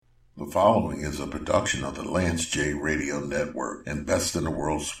following is a production of the Lance J Radio Network and Best in the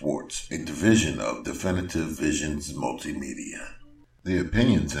World Sports, a division of Definitive Visions Multimedia. The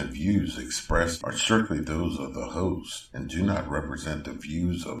opinions and views expressed are strictly those of the host and do not represent the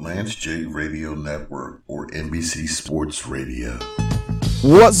views of Lance J Radio Network or NBC Sports Radio.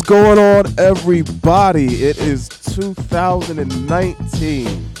 What's going on, everybody? It is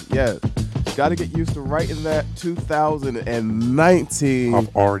 2019. Yes. Got to get used to writing that 2019.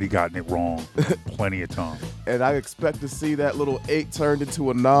 I've already gotten it wrong plenty of times. And I expect to see that little 8 turned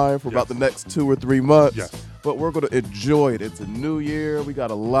into a 9 for about the next 2 or 3 months. Yes. But we're going to enjoy it. It's a new year. We got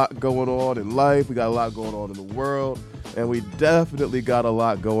a lot going on in life. We got a lot going on in the world. And we definitely got a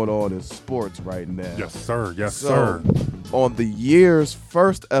lot going on in sports right now. Yes, sir. Yes, So, sir. On the year's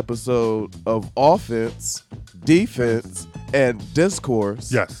first episode of Offense, Defense, and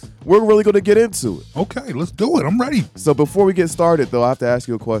Discourse, Yes. we're really going to get into it. Okay, let's do it. I'm ready. So before we get started, though, I have to ask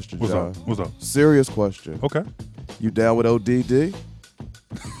you a question, What's John. up? What's up? Serious question. Okay. You down with ODD?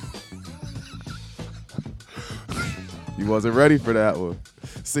 You wasn't ready for that one.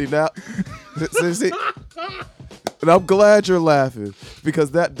 See, now, see, and I'm glad you're laughing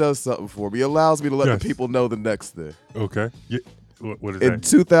because that does something for me. It allows me to let Yes. the people know the next thing. Okay. Yeah. What is In that?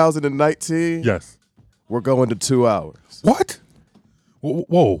 2019, Yes. we're going to 2 hours. What?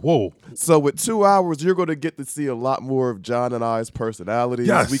 Whoa. So with 2 hours, you're going to get to see a lot more of John and I's personalities.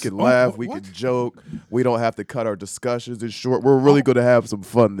 Yes. We can Oh, laugh. We what? can joke. We don't have to cut our discussions in short. We're really going to have some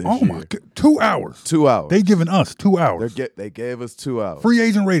fun this Oh, year. my God. 2 hours. 2 hours. They giving us 2 hours. They gave us 2 hours. Free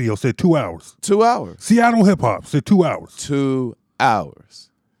Agent Radio said 2 hours. 2 hours. Seattle Hip Hop said 2 hours. 2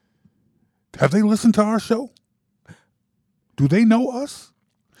 hours. Have they listened to our show? Do they know us?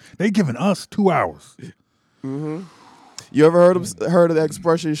 They giving us 2 hours. You ever heard of the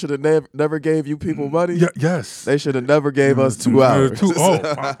expression, you should have never gave you people money? Yes. They should have never gave us 2 hours.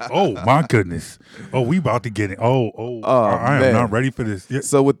 Oh, my goodness. Oh, we about to get it. I am man. not ready for this. Yeah.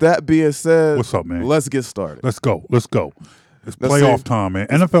 So with that being said, What's up, man? let's get started. Let's go. It's Let's playoff see. time, man.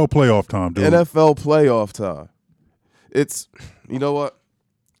 NFL playoff time, dude. NFL playoff time. It's, you know what?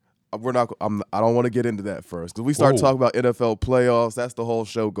 I don't want to get into that first because we start Whoa. talking about NFL playoffs. That's the whole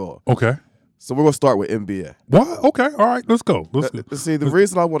show gone. Okay. So we're gonna start with NBA. What? Okay. All right. Let's go. See, the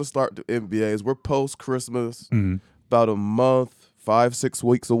reason I want to start the NBA is we're post Christmas, about a month, 5-6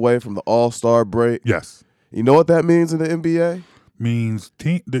 weeks away from the All-Star break. Yes. You know what that means in the NBA? Means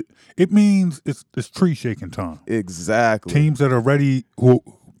it means it's tree shaking time. Exactly. Teams that are ready,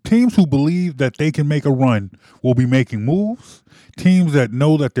 teams who believe that they can make a run will be making moves. Teams that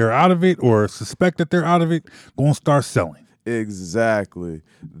know that they're out of it or suspect that they're out of it gonna start selling. Exactly.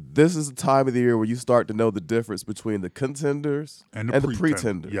 This is the time of the year where you start to know the difference between the contenders and the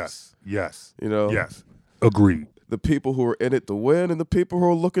pretenders. Yes. You know? Yes. Agreed. The people who are in it to win and the people who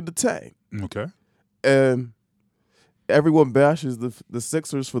are looking to tank. Okay. And everyone bashes the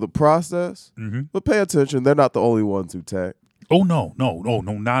Sixers for the process, but pay attention, they're not the only ones who tank. Oh no,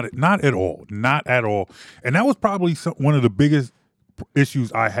 not at all, not at all. And that was probably one of the biggest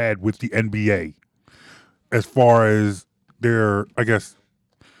issues I had with the NBA, as far as their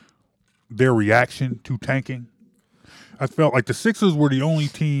reaction to tanking. I felt like the Sixers were the only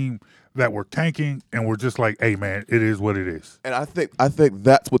team that were tanking and were just like, "Hey, man, it is what it is." And I think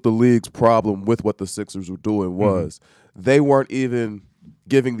that's what the league's problem with what the Sixers were doing was they weren't even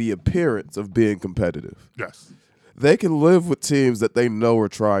giving the appearance of being competitive. Yes. They can live with teams that they know are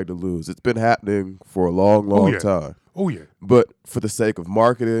trying to lose. It's been happening for a long time. Oh yeah. But for the sake of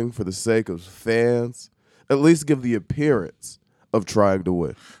marketing, for the sake of fans, at least give the appearance of trying to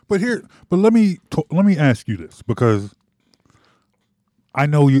win. But let me ask you this, because I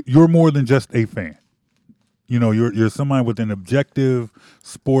know you're more than just a fan. You know, you're somebody with an objective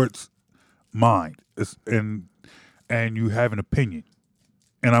sports mind, and you have an opinion.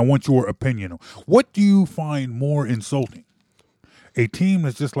 And I want your opinion. What do you find more insulting? A team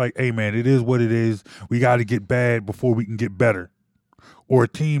that's just like, hey, man, it is what it is. We got to get bad before we can get better. Or a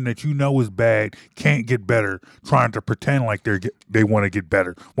team that you know is bad, can't get better, trying to pretend like they want to get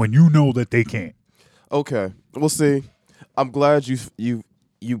better when you know that they can't. Okay, we'll see. I'm glad you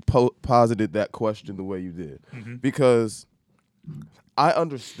posited that question the way you did, because I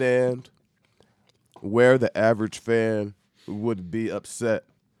understand where the average fan would be upset,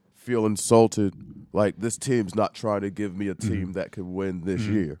 feel insulted, like this team's not trying to give me a team that can win this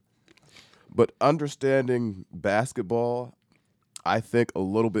year. But understanding basketball, I think a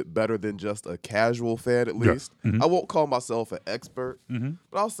little bit better than just a casual fan, at least. I won't call myself an expert,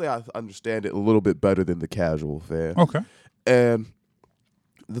 but I'll say I understand it a little bit better than the casual fan. Okay. And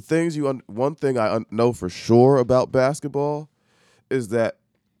the things one thing I know for sure about basketball is that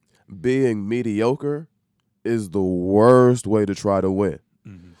being mediocre is the worst way to try to win.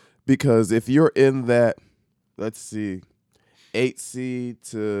 Because if you're in that, let's see, 8 seed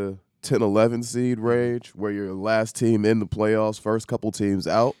to 10, 11 seed range where you're the last team in the playoffs, first couple teams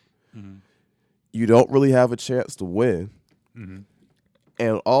out, you don't really have a chance to win.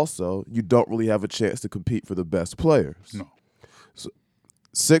 And also, you don't really have a chance to compete for the best players. No. So,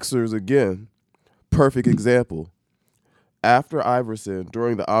 Sixers, again, perfect example. After Iverson,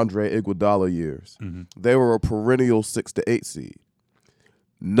 during the Andre Iguodala years, they were a perennial 6 to 8 seed.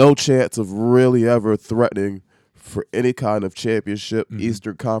 No chance of really ever threatening for any kind of championship,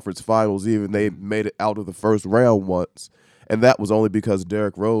 Eastern Conference Finals, even. They made it out of the first round once, and that was only because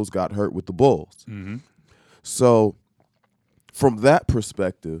Derrick Rose got hurt with the Bulls. So from that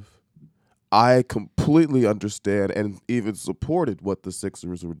perspective, I completely understand and even supported what the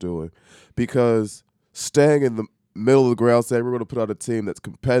Sixers were doing, because staying in the middle of the ground saying we're going to put out a team that's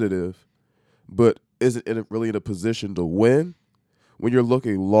competitive but isn't really in a position to win, when you're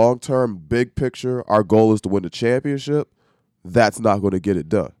looking long-term, big picture, our goal is to win the championship, that's not going to get it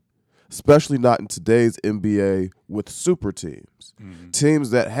done, especially not in today's NBA with super teams, teams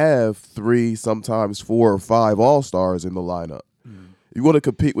that have 3, sometimes 4 or 5 all-stars in the lineup. You want to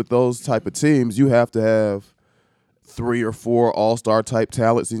compete with those type of teams, you have to have 3 or 4 all-star type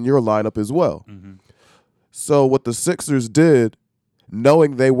talents in your lineup as well. So what the Sixers did,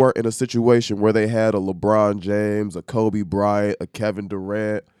 knowing they weren't in a situation where they had a LeBron James, a Kobe Bryant, a Kevin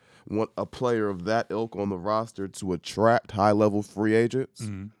Durant, a player of that ilk on the roster to attract high-level free agents,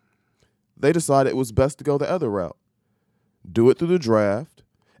 they decided it was best to go the other route. Do it through the draft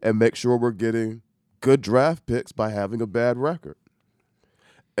and make sure we're getting good draft picks by having a bad record.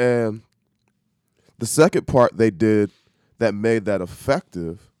 And the second part they did that made that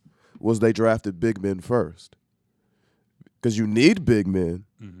effective was they drafted big men first. Because you need big men,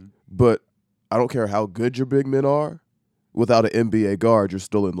 but I don't care how good your big men are, without an NBA guard, you're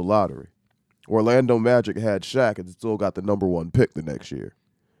still in the lottery. Orlando Magic had Shaq and still got the number 1 pick the next year.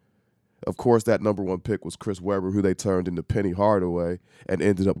 Of course, that number 1 pick was Chris Webber, who they turned into Penny Hardaway and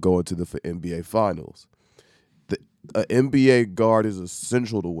ended up going to the NBA Finals. An NBA guard is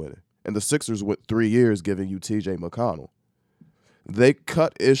essential to winning, and the Sixers went 3 years giving you T.J. McConnell. They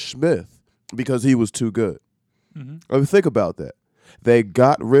cut Ish Smith because he was too good. I mean, think about that. They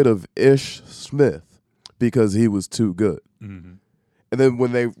got rid of Ish Smith because he was too good. And then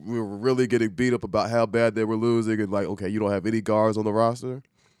when they were really getting beat up about how bad they were losing and like, okay, you don't have any guards on the roster,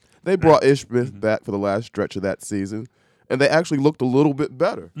 they brought Ish Smith back for the last stretch of that season, and they actually looked a little bit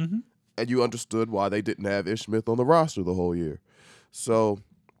better. And you understood why they didn't have Ish Smith on the roster the whole year. So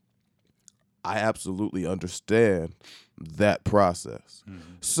I absolutely understand that process.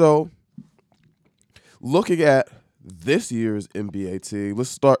 So looking at this year's NBA team, let's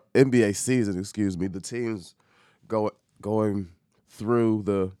start NBA season, the teams going through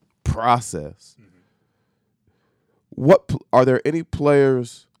the process. Are there any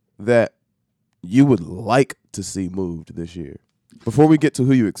players that you would like to see moved this year? Before we get to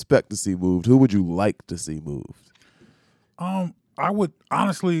who you expect to see moved, who would you like to see moved? I would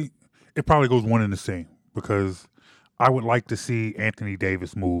honestly, it probably goes one and the same, because I would like to see Anthony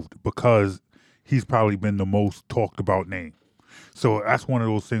Davis moved because he's probably been the most talked about name. So that's one of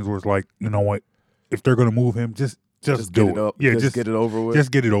those things where it's like, you know what, if they're going to move him, just do it. Yeah, just get it over with.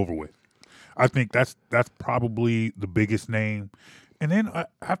 Just get it over with. I think that's probably the biggest name. And then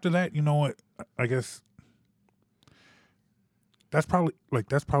after that, you know what, I guess that's probably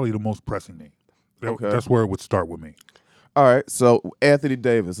the most pressing name. Okay. That's where it would start with me. All right, so Anthony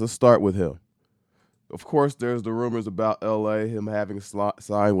Davis, let's start with him. Of course, there's the rumors about L.A., him having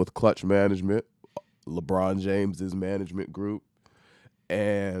signed with Clutch Management, LeBron James's management group.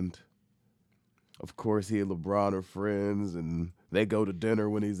 And, of course, he and LeBron are friends, and they go to dinner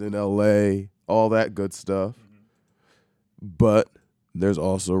when he's in L.A., all that good stuff. But there's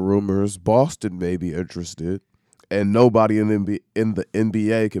also rumors Boston may be interested, and nobody in the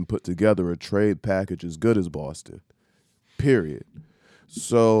NBA can put together a trade package as good as Boston, period.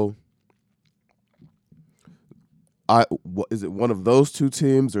 So is it one of those two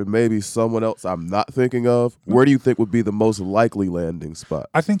teams or maybe someone else I'm not thinking of? Where do you think would be the most likely landing spot?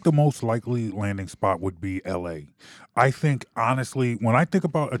 I think the most likely landing spot would be L.A. I think, honestly, when I think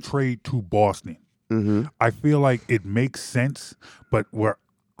about a trade to Boston, I feel like it makes sense, but where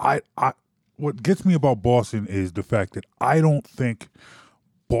what gets me about Boston is the fact that I don't think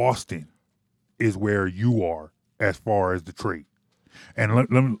Boston is where you are as far as the trade. And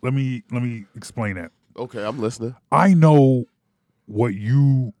let me explain that. Okay, I'm listening. I know what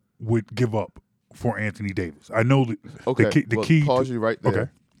you would give up for Anthony Davis. I know that the key. Pause you right there.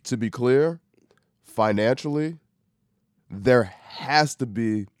 Okay. to be clear, financially, there has to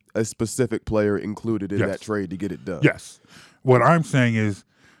be a specific player included in Yes. that trade to get it done. Yes. What I'm saying is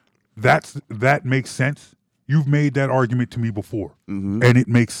that makes sense. You've made that argument to me before, and it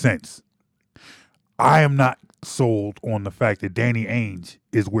makes sense. I am not sold on the fact that Danny Ainge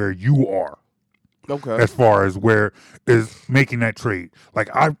is where you are Okay. as far as where is making that trade. Like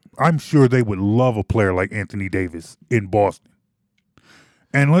I'm sure they would love a player like Anthony Davis in Boston.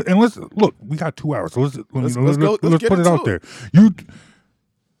 And let's look. We got 2 hours, so let's get put it out into there.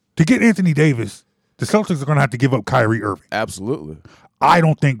 To get Anthony Davis, the Celtics are going to have to give up Kyrie Irving. Absolutely. I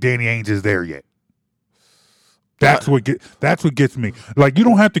don't think Danny Ainge is there yet. That's what gets me. Like, you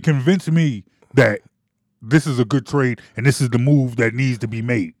don't have to convince me that this is a good trade and this is the move that needs to be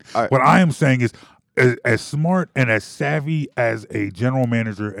made. What I am saying is, as smart and as savvy as a general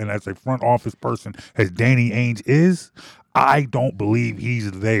manager and as a front office person as Danny Ainge is, I don't believe he's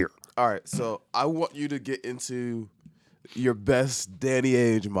there. All right, so I want you to get into your best Danny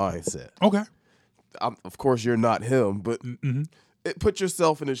Ainge mindset. Okay. Of course, you're not him, but put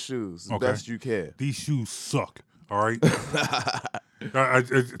yourself in his shoes as best you can. These shoes suck. All right. If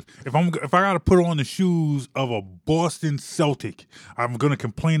I got to put on the shoes of a Boston Celtic, I'm gonna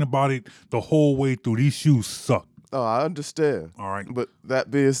complain about it the whole way through. These shoes suck. Oh, I understand. All right. But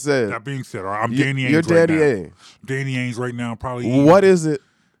that being said, all right, I'm Danny Ainge. You're Danny Ainge. Danny Ainge right now. Probably. What is it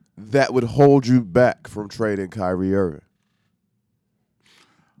that would hold you back from trading Kyrie Irving?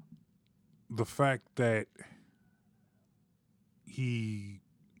 The fact that he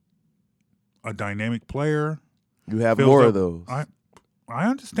a dynamic player. You have more of those. I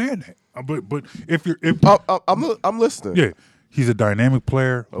understand that, but if I'm listening. Yeah, he's a dynamic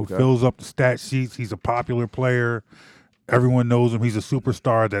player who fills up the stat sheets. He's a popular player. Everyone knows him. He's a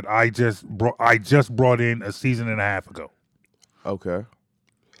superstar that I just brought in a season and a half ago. Okay.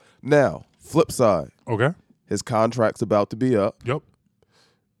 Now, flip side. Okay. His contract's about to be up. Yep.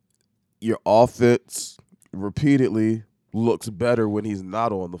 Your offense repeatedly looks better when he's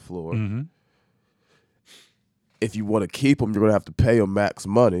not on the floor. Mm-hmm. If you want to keep him, you're going to have to pay him max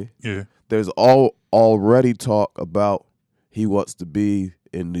money. Yeah. There's already talk about he wants to be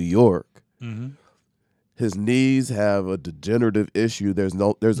in New York. Mm-hmm. His knees have a degenerative issue.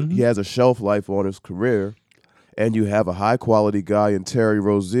 He has a shelf life on his career, and you have a high quality guy in Terry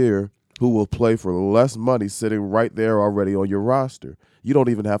Rozier who will play for less money sitting right there already on your roster. You don't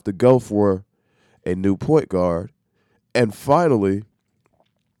even have to go for a new point guard. And finally,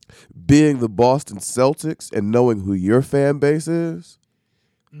 being the Boston Celtics and knowing who your fan base is,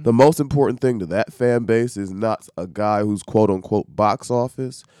 the most important thing to that fan base is not a guy who's quote-unquote box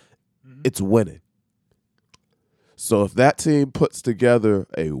office. It's winning. So if that team puts together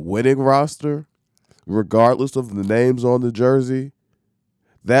a winning roster, regardless of the names on the jersey,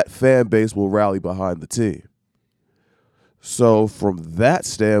 that fan base will rally behind the team. So from that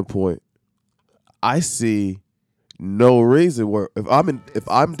standpoint, I see no reason where if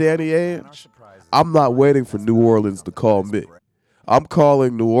I'm Danny Ainge, I'm not waiting for New Orleans to call me. I'm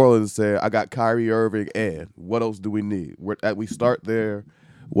calling New Orleans saying, I got Kyrie Irving, and what else do we need? We start there.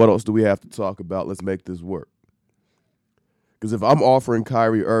 What else do we have to talk about? Let's make this work. Because if I'm offering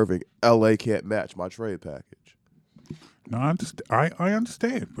Kyrie Irving, LA can't match my trade package. No, I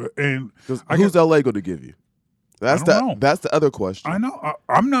understand. And who's LA going to give you? That's the other question. I know.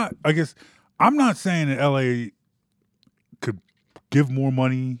 I'm not saying that LA could give more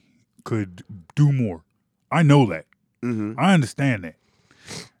money, could do more. I know that. Mm-hmm. I understand that.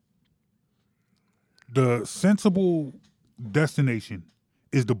 The sensible destination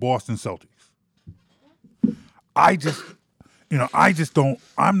is the Boston Celtics. I just don't.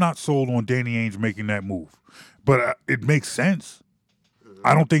 I'm not sold on Danny Ainge making that move, but it makes sense.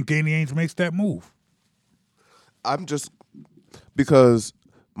 I don't think Danny Ainge makes that move. Because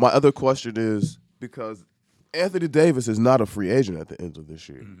my other question is because Anthony Davis is not a free agent at the end of this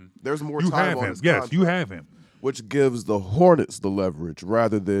year. Mm-hmm. There's more time on his contract. Yes, you have him. Which gives the Hornets the leverage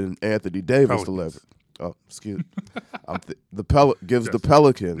rather than Anthony Davis the leverage. Oh, excuse me. The Pelicans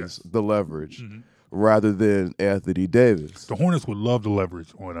the leverage rather than Anthony Davis. The Hornets would love the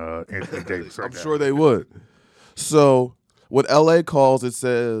leverage on Anthony Davis. I'm sure they would. So when LA calls, it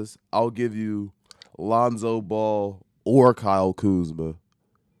says, I'll give you Lonzo Ball or Kyle Kuzma.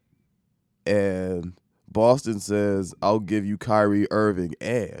 And Boston says, I'll give you Kyrie Irving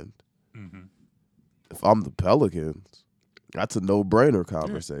and. If I'm the Pelicans, that's a no-brainer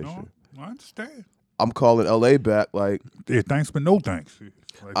conversation. Yeah, no, I understand. I'm calling LA back like, yeah, thanks but no thanks.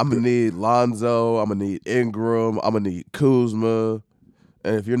 Like, I'm going to need Lonzo, I'm going to need Ingram, I'm going to need Kuzma.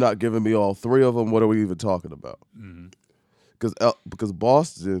 And if you're not giving me all three of them, what are we even talking about? because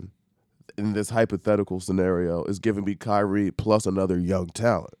Boston, in this hypothetical scenario, is giving me Kyrie plus another young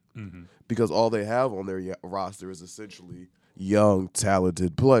talent because all they have on their roster is essentially young,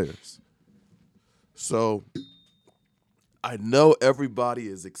 talented players. So I know everybody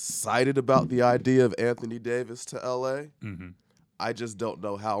is excited about the idea of Anthony Davis to LA. I just don't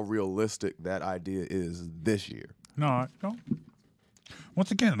know how realistic that idea is this year. No, I don't. Once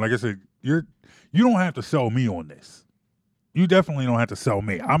again, like I said, you don't have to sell me on this. You definitely don't have to sell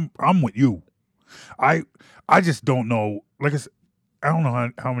me. I'm with you. I just don't know. Like I said, I don't know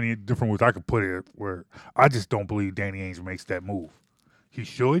how many different ways I could put it where I just don't believe Danny Ainge makes that move. He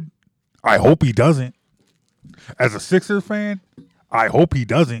should. I hope he doesn't. As a Sixers fan, I hope he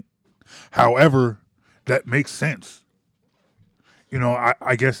doesn't. However, that makes sense. You know,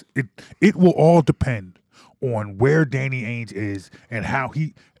 I guess it will all depend on where Danny Ainge is and how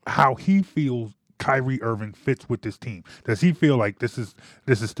he feels Kyrie Irving fits with this team. Does he feel like this is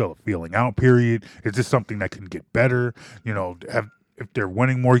still a feeling out period? Is this something that can get better? You know, if they're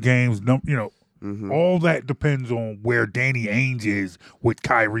winning more games, all that depends on where Danny Ainge is with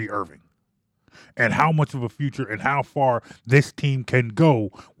Kyrie Irving and how much of a future and how far this team can go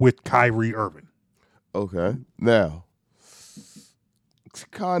with Kyrie Irving. Okay. Now,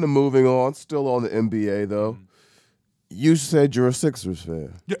 kind of moving on, still on the NBA though. You said you're a Sixers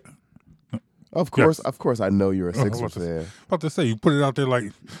fan. Yeah. Of course, Yes. of course, I know you're a Sixers fan. About to say, you put it out there like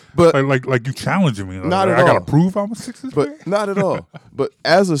you challenging me. Not at I gotta all. prove I'm a Sixers fan. But not at all. But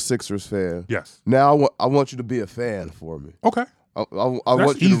as a Sixers fan, Yes. now I want you to be a fan for me. Okay. I That's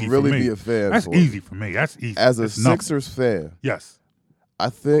want you easy to for really me. be a fan. That's for easy me. for me. That's easy. As a It's nothing. Sixers fan, Yes. I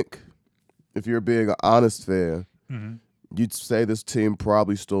think if you're being an honest fan, you'd say this team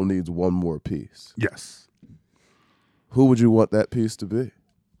probably still needs one more piece. Yes. Who would you want that piece to be?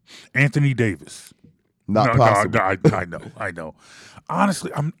 Anthony Davis. Not possible. No, I know.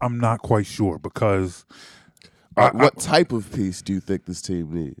 Honestly, I'm not quite sure because What type of piece do you think this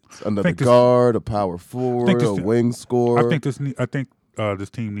team needs? Another think this- guard, a power forward, this- a wing scorer? I think this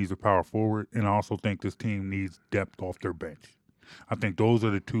team needs a power forward, and I also think this team needs depth off their bench. I think those are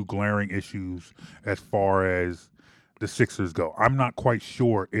the two glaring issues as far as the Sixers go. I'm not quite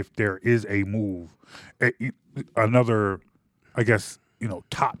sure if there is a move, another, I guess,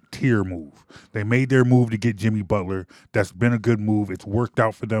 top tier move. They made their move to get Jimmy Butler. That's been a good move. It's worked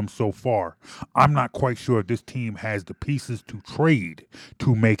out for them so far. I'm not quite sure if this team has the pieces to trade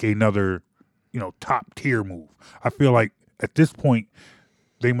to make another, top tier move. I feel like at this point,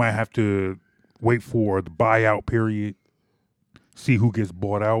 they might have to wait for the buyout period, see who gets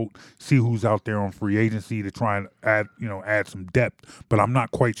bought out, see who's out there on free agency to try and add some depth. But I'm not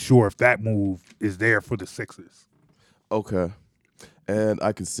quite sure if that move is there for the Sixers. Okay. And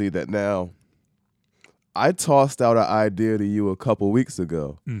I can see that now. I tossed out an idea to you a couple weeks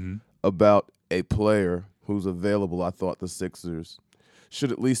ago about a player who's available. I thought the Sixers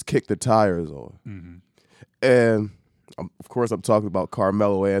should at least kick the tires on. And of course, I'm talking about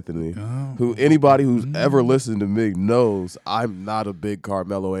Carmelo Anthony, who anybody who's ever listened to me knows I'm not a big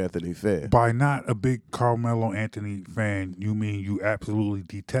Carmelo Anthony fan. By not a big Carmelo Anthony fan, you mean you absolutely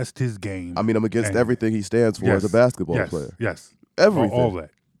detest his game. I mean, I'm against And- everything he stands for as a basketball player. Yes. Everything. All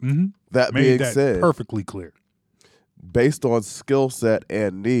that. Mm-hmm. That Made being that said, perfectly clear. based on skill set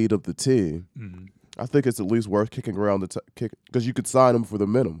and need of the team, I think it's at least worth kicking around the kick because you could sign him for the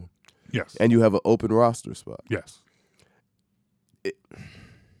minimum, Yes. and you have an open roster spot. Yes.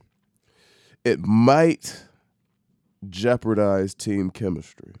 It might jeopardize team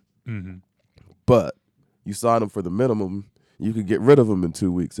chemistry, but you sign him for the minimum, you could get rid of him in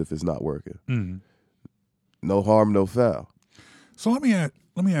 2 weeks if it's not working. No harm, no foul. So let me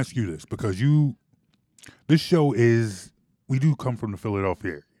ask you this, because this show we do come from the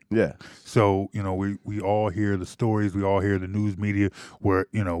Philadelphia area. Yeah. So, we all hear the stories, we all hear the news media where,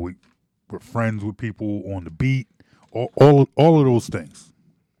 we're friends with people on the beat, all of those things.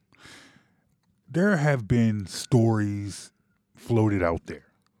 There have been stories floated out there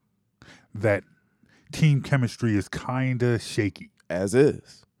that team chemistry is kind of shaky, As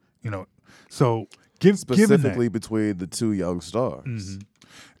is. So Specifically between the two young stars.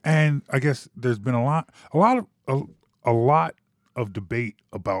 and I guess there's been a lot of debate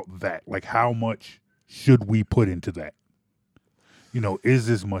about that. Like, how much should we put into that? Is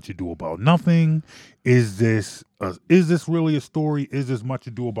this much ado about nothing? Is this really a story? Is this much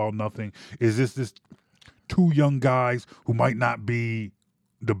ado about nothing? Is this two young guys who might not be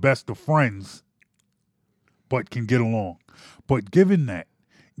the best of friends, but can get along? But given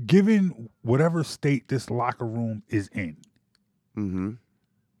whatever state this locker room is in,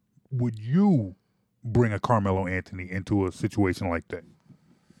 would you bring a Carmelo Anthony into a situation like that?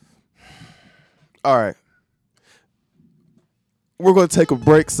 All right. We're going to take a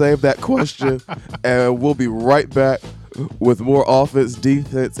break, save that question, and we'll be right back with more offense,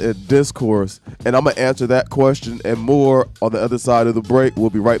 defense, and discourse. And I'm going to answer that question and more on the other side of the break.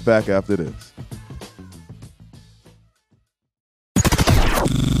 We'll be right back after this.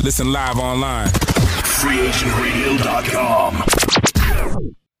 Listen live online. FreeAgentRadio.com.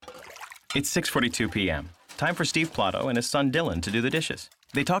 It's 6:42 p.m. Time for Steve Plato and his son Dylan to do the dishes.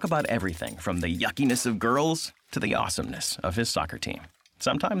 They talk about everything from the yuckiness of girls to the awesomeness of his soccer team.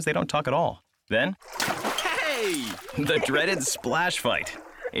 Sometimes they don't talk at all. Then, hey! The dreaded splash fight.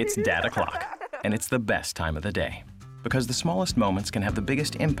 It's Dad o'clock, and it's the best time of the day. Because the smallest moments can have the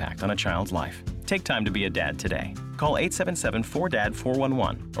biggest impact on a child's life. Take time to be a dad today. Call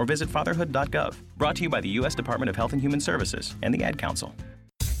 877-4DAD-411 or visit fatherhood.gov. Brought to you by the U.S. Department of Health and Human Services and the Ad Council.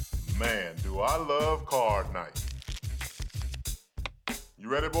 Man, do I love card night. You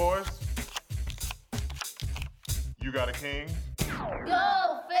ready, boys? You got a king?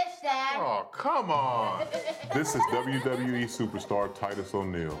 Go, fish dad. Oh, come on. This is WWE superstar Titus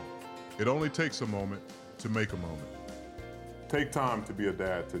O'Neil. It only takes a moment to make a moment. Take time to be a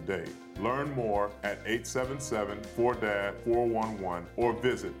dad today. Learn more at 877-4DAD-411 or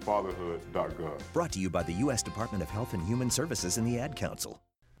visit fatherhood.gov. Brought to you by the U.S. Department of Health and Human Services and the Ad Council.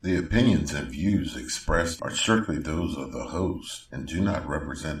 The opinions and views expressed are strictly those of the host and do not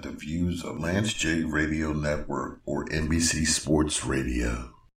represent the views of Lance J Radio Network or NBC Sports Radio.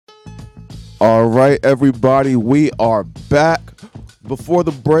 All right, everybody, we are back. Before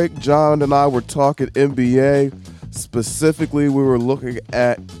the break, John and I were talking NBA. Specifically, we were looking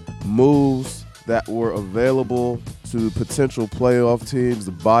at moves that were available to potential playoff teams,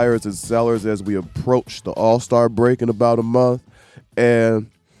 the buyers and sellers, as we approach the All-Star break in about a month. And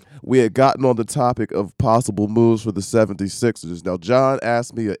we had gotten on the topic of possible moves for the 76ers. Now, John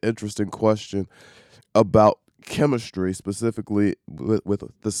asked me an interesting question about chemistry, specifically with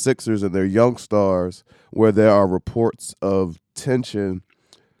the Sixers and their young stars, where there are reports of tension,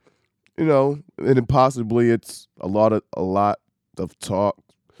 you know, and possibly it's a lot of talk,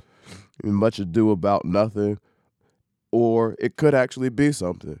 much ado about nothing, or it could actually be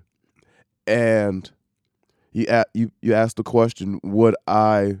something. And you asked the question, would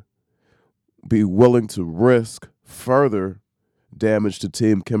I be willing to risk further damage to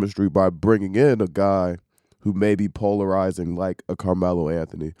team chemistry by bringing in a guy who may be polarizing like a Carmelo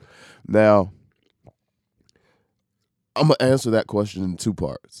Anthony? Now, I'm going to answer that question in two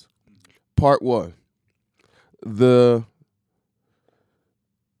parts. Part one, the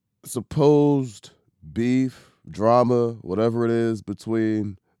supposed beef, drama, whatever it is,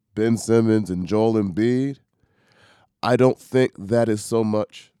 between Ben Simmons and Joel Embiid, I don't think that is so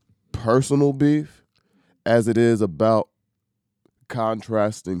much personal beef as it is about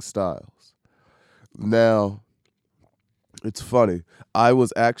contrasting styles. Now, it's funny.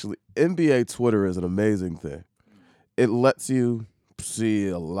 NBA Twitter is an amazing thing. It lets you see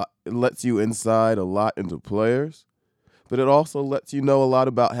a lot. It lets you inside a lot into players, but it also lets you know a lot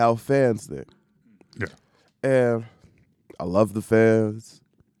about how fans think. Yeah. And I love the fans.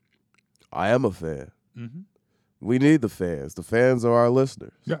 I am a fan. Mm-hmm. We need the fans. The fans are our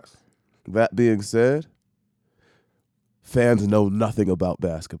listeners. Yes. That being said, fans know nothing about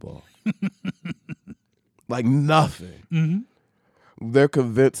basketball. Like nothing. Mm-hmm. They're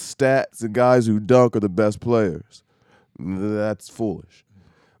convinced stats and guys who dunk are the best players. That's foolish.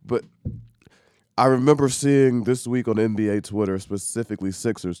 But I remember seeing this week on NBA Twitter, specifically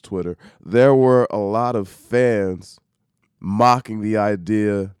Sixers Twitter, there were a lot of fans mocking the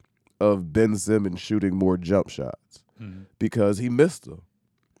idea of Ben Simmons shooting more jump shots because he missed them.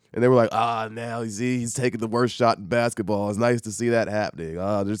 And they were like, now he's taking the worst shot in basketball. It's nice to see that happening.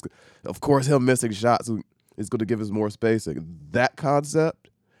 Of course, him missing shots is going to give us more spacing. That concept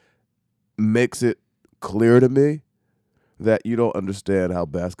makes it clear to me that you don't understand how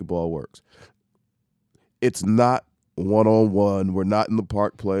basketball works. It's not one-on-one. We're not in the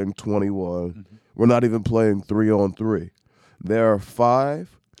park playing 21. Mm-hmm. We're not even playing 3-on-3. There are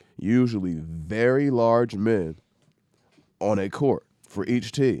 5 usually very large men on a court for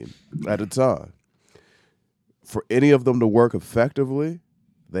each team at a time. For any of them to work effectively,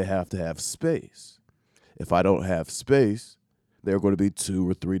 they have to have space. If I don't have space, there are going to be 2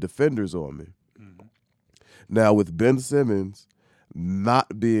 or 3 defenders on me. Mm-hmm. Now, with Ben Simmons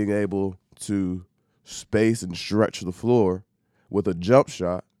not being able to space and stretch the floor with a jump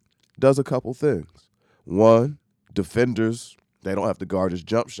shot, does a couple things. One, defenders, they don't have to guard his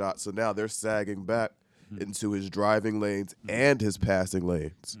jump shot, so now they're sagging back into his driving lanes and his passing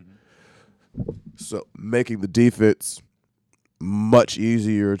lanes. So making the defense much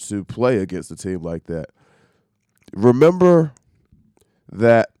easier to play against a team like that. Remember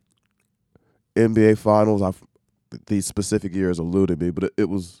that NBA Finals, these specific years eluded me, but it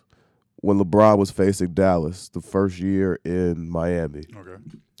was when LeBron was facing Dallas the first year in Miami. Okay.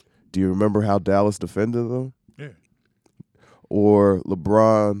 Do you remember how Dallas defended them? Yeah. Or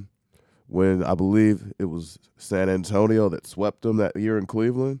LeBron when I believe it was San Antonio that swept them that year in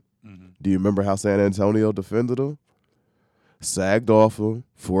Cleveland? Mm-hmm. Do you remember how San Antonio defended them? Sagged off him,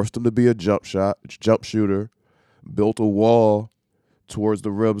 forced him to be a jump shooter, built a wall towards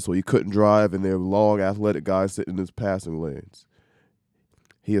the rim so he couldn't drive, and their long athletic guys sitting in his passing lanes.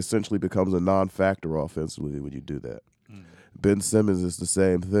 He essentially becomes a non-factor offensively when you do that. Mm-hmm. Ben Simmons is the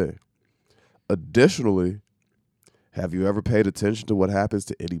same thing. Additionally, have you ever paid attention to what happens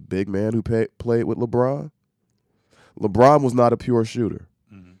to any big man who played with LeBron? LeBron was not a pure shooter.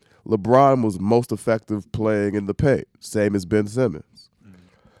 Mm-hmm. LeBron was most effective playing in the paint, same as Ben Simmons. Mm-hmm.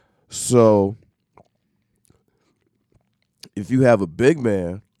 So if you have a big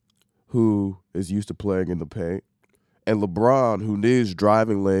man who is used to playing in the paint and LeBron who needs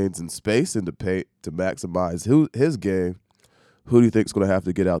driving lanes and space in the paint to maximize his game, who do you think is going to have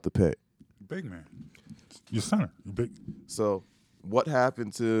to get out the paint? Big man. Your center. You're big. So what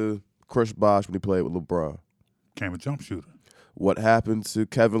happened to Chris Bosh when he played with LeBron? Came a jump shooter. What happened to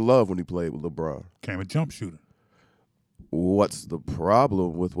Kevin Love when he played with LeBron? Came a jump shooter. What's the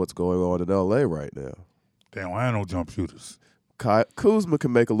problem with what's going on in L.A. right now? They don't have no jump shooters. Kuzma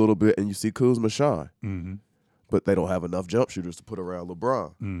can make a little bit, and you see Kuzma shine. Mm-hmm. But they don't have enough jump shooters to put around LeBron.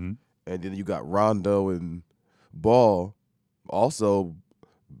 Mm-hmm. And then you got Rondo and Ball, also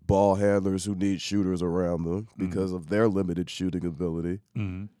ball handlers who need shooters around them because of their limited shooting ability.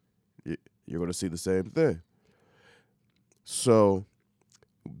 Mm-hmm. You're going to see the same thing. So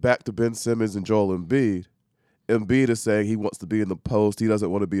back to Ben Simmons and Joel Embiid. Embiid is saying he wants to be in the post. He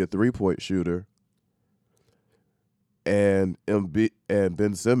doesn't want to be a three-point shooter. And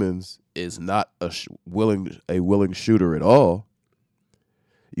Ben Simmons is not a willing shooter at all.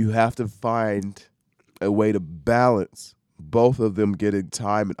 You have to find a way to balance both of them getting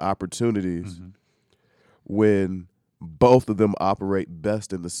time and opportunities when both of them operate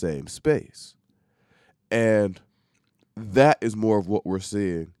best in the same space. And that is more of what we're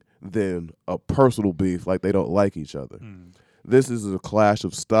seeing than a personal beef, like they don't like each other. This is a clash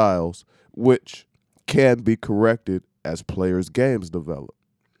of styles, which can be corrected as players' games develop.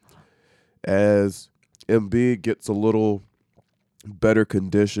 As Embiid gets a little better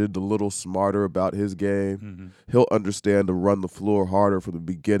conditioned, a little smarter about his game, he'll understand to run the floor harder from the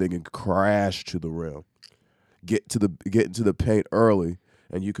beginning and crash to the rim. Get into the paint early,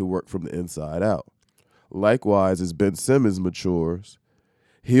 and you can work from the inside out. Likewise, as Ben Simmons matures,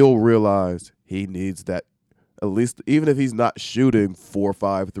 he'll realize he needs that, at least even if he's not shooting 4 or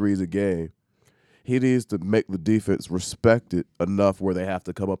 5 threes a game, he needs to make the defense respect it enough where they have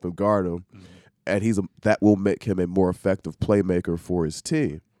to come up and guard him, and that will make him a more effective playmaker for his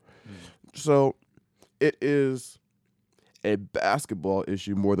team. So it is a basketball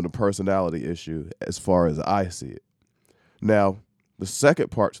issue more than a personality issue as far as I see it. Now, the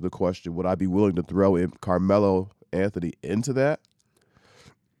second part to the question, would I be willing to throw in Carmelo Anthony into that?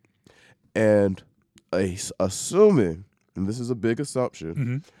 And assuming, and this is a big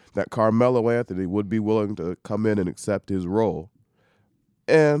assumption, that Carmelo Anthony would be willing to come in and accept his role,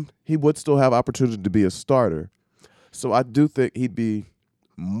 and he would still have opportunity to be a starter. So I do think he'd be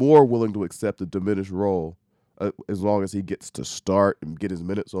more willing to accept a diminished role as long as he gets to start and get his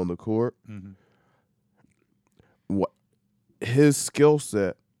minutes on the court. What his skill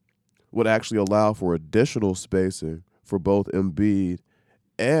set would actually allow for additional spacing for both Embiid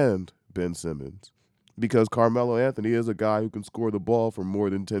and Ben Simmons, because Carmelo Anthony is a guy who can score the ball from more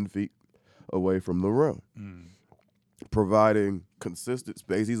than 10 feet away from the rim, providing consistent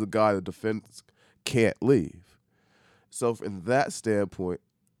space. He's a guy the defense can't leave. So from that standpoint,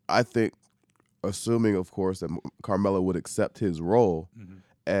 I think, assuming, of course, that Carmelo would accept his role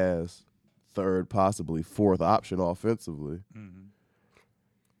as third, possibly fourth option offensively,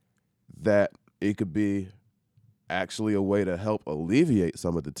 that it could be actually a way to help alleviate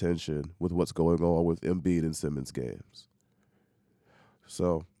some of the tension with what's going on with Embiid and Simmons games.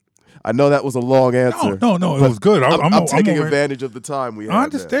 So I know that was a long answer. No, it was good. I'm taking advantage of the time we have. I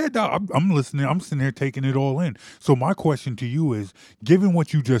understand that. I'm listening. I'm sitting here taking it all in. So my question to you is, given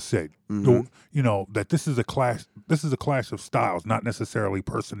what you just said, that this is a clash. This is a clash of styles, not necessarily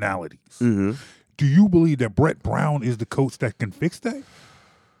personalities. Do you believe that Brett Brown is the coach that can fix that?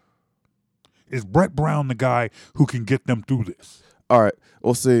 Is Brett Brown the guy who can get them through this? All right.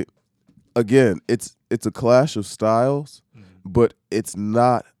 Well, see, again, it's a clash of styles, but it's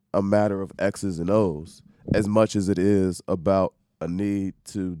not a matter of X's and O's as much as it is about a need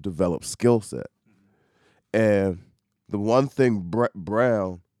to develop skill set. And the one thing Brett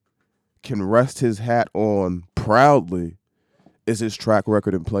Brown can rest his hat on proudly is his track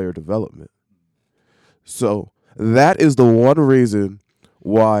record in player development. So that is the one reason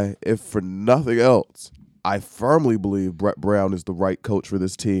why, if for nothing else, I firmly believe Brett Brown is the right coach for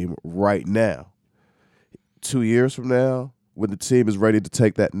this team right now. 2 years from now, when the team is ready to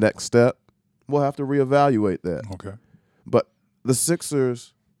take that next step, we'll have to reevaluate that. Okay. But the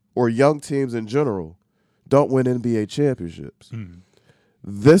Sixers, or young teams in general, don't win NBA championships.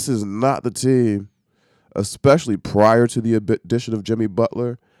 This is not the team, especially prior to the addition of Jimmy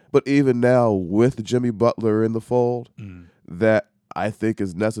Butler, but even now with Jimmy Butler in the fold, that I think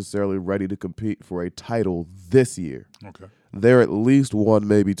is necessarily ready to compete for a title this year. Okay. They're at least 1,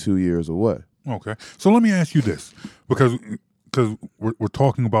 maybe 2 years away. Okay. So let me ask you this, because we're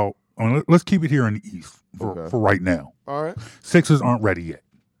talking about. Let's keep it here in the East for right now. All right. Sixers aren't ready yet.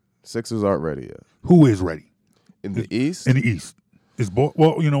 Sixers aren't ready yet. Who is ready In the East? in the East?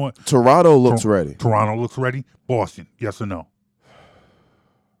 Well, you know what? Toronto looks ready. Toronto looks ready. Boston, yes or no?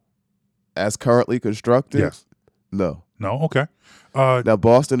 As currently constructed? Yes. No. No. Okay. Now,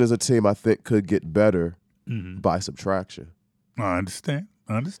 Boston is a team I think could get better by subtraction. I understand.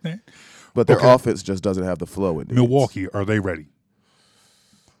 But their offense just doesn't have the flow in it. Milwaukee, are they ready?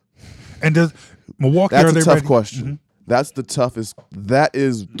 And does Milwaukee? That's are they a tough ready? question. That's the toughest. That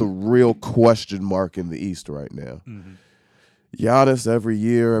is the real question mark in the East right now. Giannis every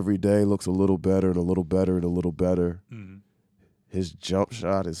year, every day looks a little better and a little better and a little better. His jump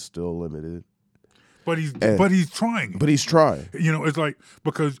shot is still limited. But he's trying. But he's trying. You know, it's like,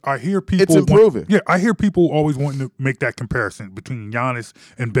 because I hear people. It's improving. I hear people always wanting to make that comparison between Giannis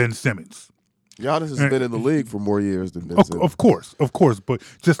and Ben Simmons. Giannis has been in the league for more years than Ben Simmons. Of course. But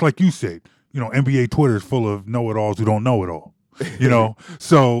just like you said, NBA Twitter is full of know-it-alls who don't know it all.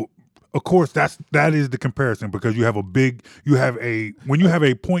 So of course that is the comparison, because when you have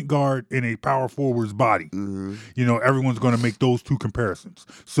a point guard in a power forward's body, everyone's going to make those two comparisons.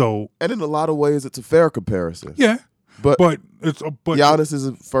 So, and in a lot of ways, it's a fair comparison. Yeah, but Giannis is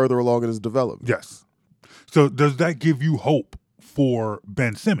further along in his development. Yes. So does that give you hope for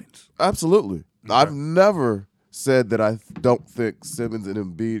Ben Simmons? Absolutely. Okay. I've never said that I don't think Simmons and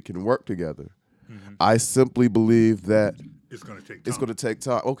Embiid can work together. I simply believe that it's going to take time. It's going to take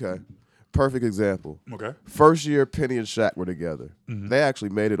time. Okay. Perfect example. Okay. First year, Penny and Shaq were together. They actually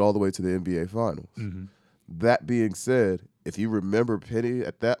made it all the way to the NBA Finals. That being said, if you remember Penny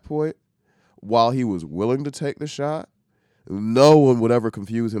at that point, while he was willing to take the shot, no one would ever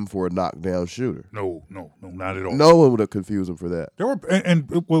confuse him for a knockdown shooter. No, not at all. No one would have confused him for that. There were,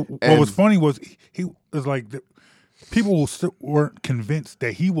 what was funny was he was like, people weren't convinced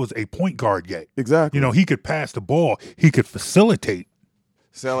that he was a point guard yet. Exactly. He could pass the ball, he could facilitate.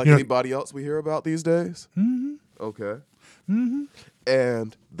 Sound like anybody else we hear about these days? Okay.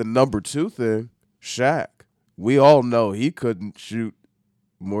 And the number 2 thing, Shaq. We all know he couldn't shoot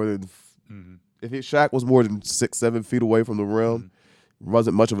more than Shaq was more than 6-7 feet away from the rim,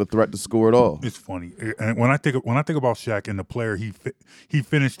 wasn't much of a threat to score at all. It's funny, and when I think about Shaq and the player he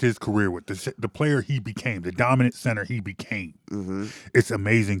finished his career with, the player he became, the dominant center he became, it's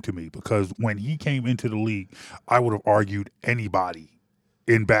amazing to me, because when he came into the league, I would have argued anybody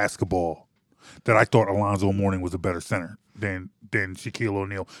in basketball that I thought Alonzo Mourning was a better center than Shaquille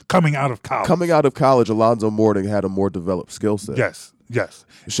O'Neal coming out of college. Coming out of college, Alonzo Mourning had a more developed skill set. Yes.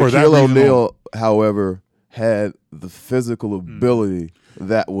 Shaquille O'Neal, however, had the physical ability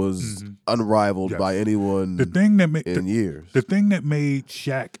that was unrivaled by anyone in years. The thing that made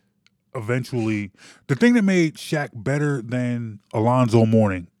Shaq better than Alonzo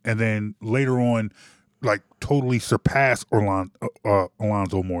Mourning, and then later on, like, totally surpassed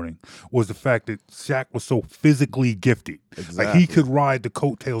Alonzo Mourning, was the fact that Shaq was so physically gifted. Exactly. Like, he could ride the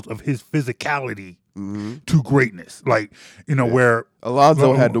coattails of his physicality to greatness. Like, where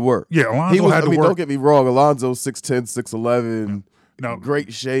Alonzo had to work. Yeah, Alonzo had to work. Don't get me wrong. Alonzo's 6'10", 6'11",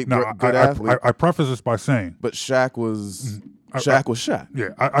 great shape, good athlete. I preface this by saying, but Shaq was Shaq. Yeah,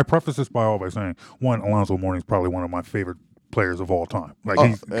 I preface this by saying, one, Alonzo Mourning is probably one of my favorite players of all time.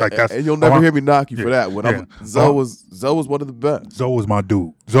 And you'll never hear me knock you for that one. Zoe was one of the best. Zoe was my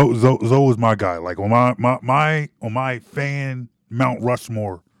dude. Zoe was my guy. Like, on my fan Mount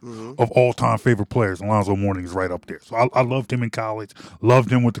Rushmore of all time favorite players, Alonzo Mourning is right up there. So I loved him in college. Loved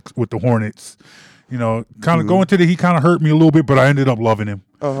him with the Hornets. Kind of going to he kind of hurt me a little bit, but I ended up loving him.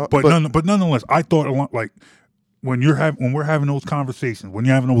 But nonetheless, I thought when we're having those conversations, when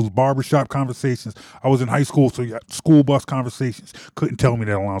you're having those barbershop conversations, I was in high school, so you got school bus conversations. Couldn't tell me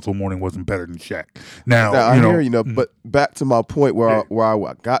that Alonzo Mourning wasn't better than Shaq. Now I hear but back to my point where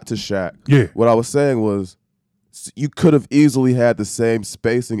I got to Shaq. Yeah. What I was saying was, you could have easily had the same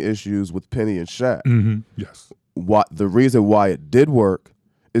spacing issues with Penny and Shaq. Mm-hmm. Yes. The reason why it did work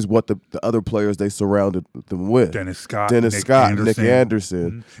is what the other players they surrounded them with. Dennis Scott, Nick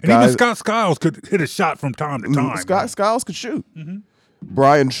Anderson. Mm-hmm. And even Scott Skiles could hit a shot from time to time. Scott Skiles could shoot. Mm-hmm.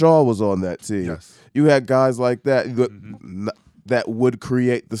 Brian Shaw was on that team. Yes. You had guys like that that would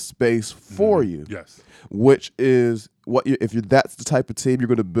create the space for you. Yes. Which is that's the type of team you're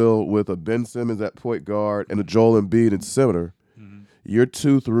going to build with a Ben Simmons at point guard and a Joel Embiid at center. Mm-hmm. Your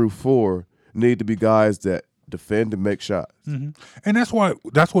 2 through 4 need to be guys that defend and make shots. Mm-hmm. And that's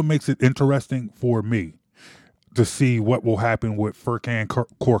what makes it interesting for me to see what will happen with Furkan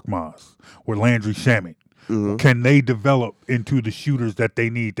Korkmaz, with Landry Shamet. Mm-hmm. Can they develop into the shooters that they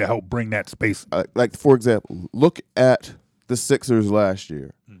need to help bring that space? Like, for example, look at the Sixers last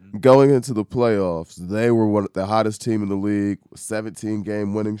year. Mm-hmm. Going into the playoffs, they were the hottest team in the league,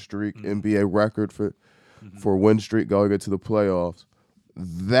 17-game winning streak, NBA record for win streak going into the playoffs.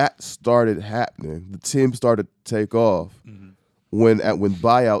 That started happening. The team started to take off when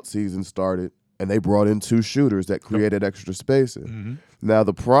buyout season started, and they brought in 2 shooters that created extra spacing. Mm-hmm. Now,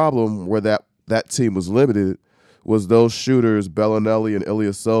 the problem where that team was limited was those shooters, Bellinelli and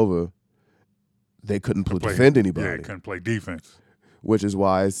Ilyasova, they couldn't defend anybody. Yeah, they couldn't play defense. Which is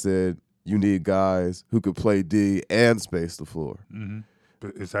why I said you need guys who could play D and space the floor. Mm-hmm.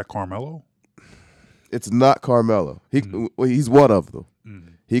 But is that Carmelo? It's not Carmelo. He's one of them.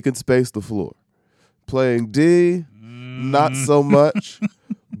 Mm-hmm. He can space the floor. Playing D, not so much.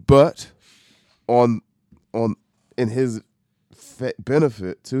 But in his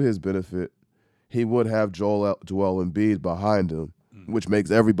benefit, he would have Joel Embiid behind him, which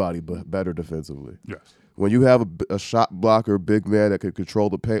makes everybody better defensively. Yes. When you have a shot blocker, big man that can control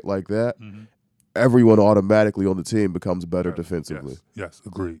the paint like that, everyone automatically on the team becomes better defensively. Yes,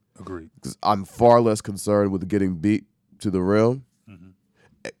 agreed. 'Cause I'm far less concerned with getting beat to the rim,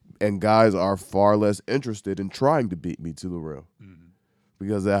 and guys are far less interested in trying to beat me to the rim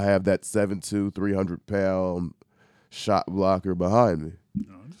because I have that 7'2", 300-pound shot blocker behind me.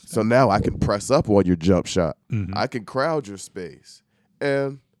 So now I can press up on your jump shot. Mm-hmm. I can crowd your space,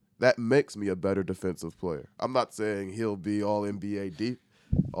 and that makes me a better defensive player. I'm not saying he'll be all NBA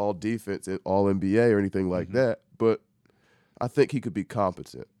all defense and all NBA or anything like that, but I think he could be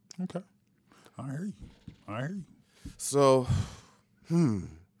competent. Okay. I hear you. So,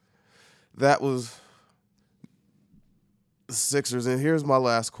 that was the Sixers. And here's my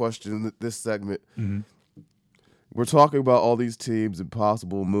last question in this segment. Mm-hmm. We're talking about all these teams and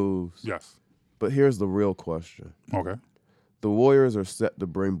possible moves. Yes. But here's the real question. Okay. The Warriors are set to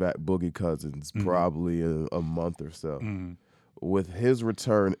bring back Boogie Cousins probably in a month or so. Mm-hmm. With his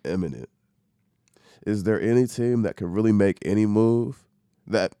return imminent, is there any team that can really make any move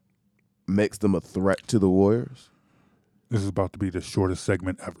that makes them a threat to the Warriors? This is about to be the shortest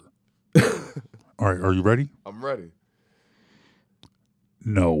segment ever. All right, are you ready? I'm ready.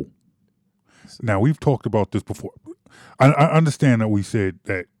 No. Now, we've talked about this before. I understand that we said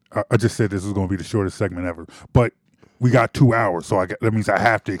that, I just said this is going to be the shortest segment ever, but we got 2 hours, so that means I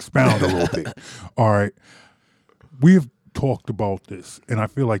have to expound a little bit. All right. We've talked about this, and I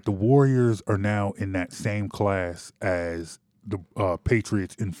feel like the Warriors are now in that same class as the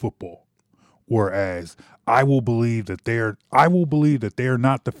Patriots in football. Whereas I will believe that they're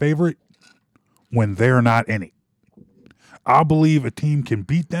not the favorite when they're not in it. I believe a team can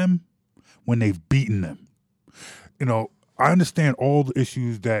beat them when they've beaten them. I understand all the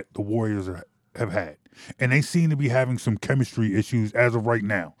issues that the Warriors have had, and they seem to be having some chemistry issues as of right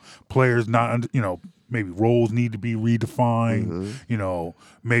now. Players not, maybe roles need to be redefined. Mm-hmm.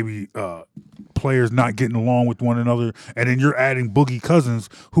 Maybe players not getting along with one another, and then you're adding Boogie Cousins,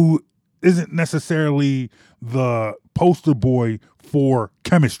 who isn't necessarily the poster boy for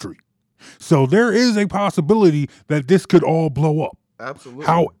chemistry. So there is a possibility that this could all blow up. Absolutely.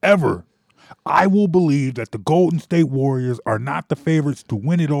 However, I will believe that the Golden State Warriors are not the favorites to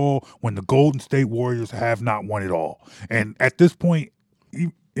win it all when the Golden State Warriors have not won it all. And at this point,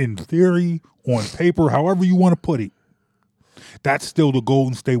 in theory, on paper, however you want to put it, that's still the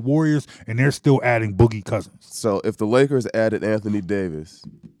Golden State Warriors, and they're still adding Boogie Cousins. So if the Lakers added Anthony Davis,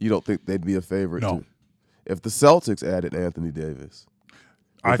 you don't think they'd be a favorite? No. Too? If the Celtics added Anthony Davis,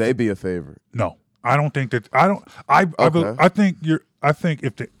 would they be a favorite? No. I don't think that. I think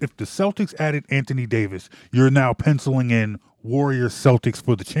if the Celtics added Anthony Davis, you're now penciling in Warriors Celtics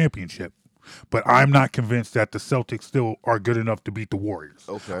for the championship. But I'm not convinced that the Celtics still are good enough to beat the Warriors.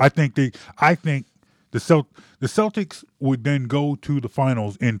 Okay. I think the Celtics would then go to the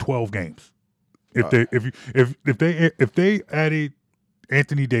finals in 12 games. If they added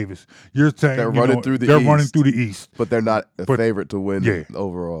Anthony Davis, you're saying They're running through the they're East. running through the East. But they're not a favorite to win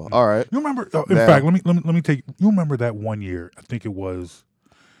overall. All right. You remember? In fact, let me take. You remember that one year? I think it was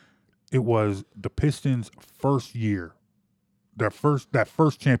the Pistons' first year, that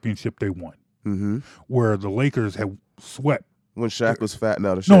first championship they won, where the Lakers had swept When Shaq was fat and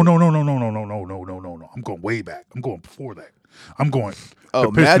out of shape. No. I'm going way back. I'm going before that. I'm going. Oh,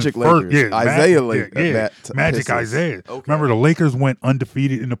 the Pistons Magic Lakers. Yeah, Isaiah Magic Pistons. Isaiah. Okay. Remember the Lakers went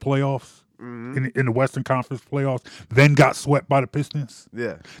undefeated in the playoffs, in the Western Conference playoffs, then got swept by the Pistons.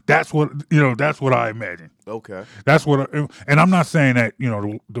 Yeah. That's what That's what I imagine. Okay. That's what. And I'm not saying that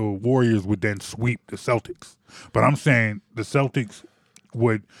the Warriors would then sweep the Celtics, but I'm saying the Celtics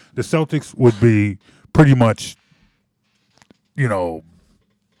would be pretty much,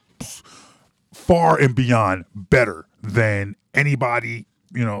 far and beyond better than anybody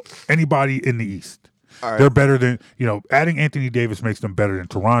in the East. All right. They're better than, adding Anthony Davis makes them better than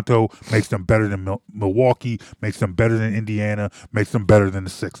Toronto, makes them better than Milwaukee, makes them better than Indiana, makes them better than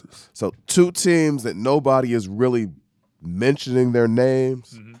the Sixers. So 2 teams that nobody is really mentioning their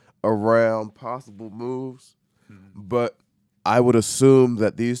names around possible moves, but I would assume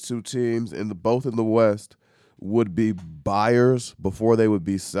that these 2 teams both in the West would be buyers before they would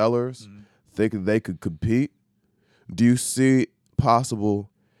be sellers, thinking they could compete. Do you see possible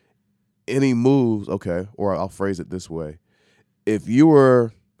any moves? Okay, or I'll phrase it this way. If you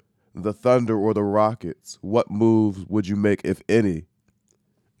were the Thunder or the Rockets, what moves would you make, if any?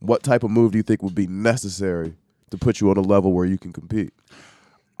 What type of move do you think would be necessary to put you on a level where you can compete?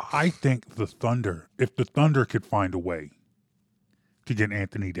 I think if the Thunder could find a way to get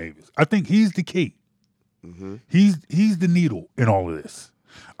Anthony Davis, I think he's the key. He's the needle in all of this.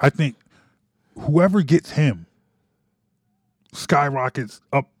 I think whoever gets him skyrockets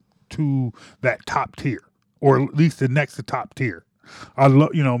up to that top tier, or at least the next to top tier. I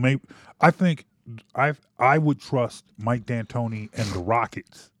think I would trust Mike D'Antoni and the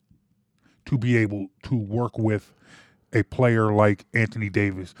Rockets to be able to work with a player like Anthony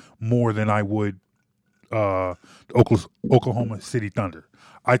Davis more than I would Oklahoma City Thunder.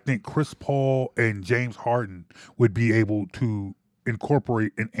 I think Chris Paul and James Harden would be able to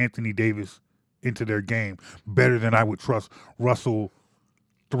incorporate an Anthony Davis into their game better than I would trust Russell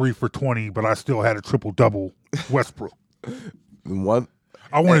 3 for 20, but I still had a triple-double Westbrook. I did want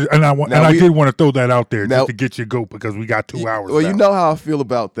to throw that out there just to get you go, because we got 2 hours. Well, now. you know how I feel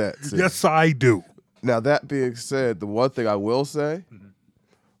about that, too. Yes, I do. Now, that being said, the one thing I will say,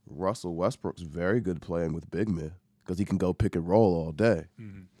 Russell Westbrook's very good playing with big men because he can go pick and roll all day.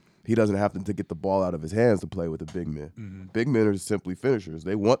 He doesn't have to get the ball out of his hands to play with a big man. Big men are simply finishers.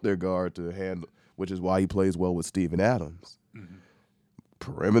 They want their guard to handle, which is why he plays well with Steven Adams.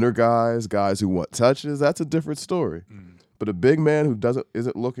 Perimeter guys who want touches, that's a different story. But a big man who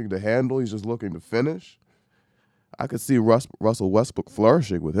isn't looking to handle, he's just looking to finish, I could see Russell Westbrook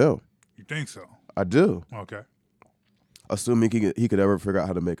flourishing with him. You think so? I do. Okay. Assuming he could ever figure out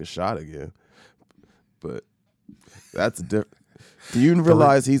how to make a shot again. But that's different. Do you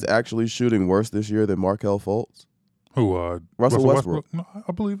realize he's actually shooting worse this year than Markelle Fultz? Who? Russell Westbrook. No,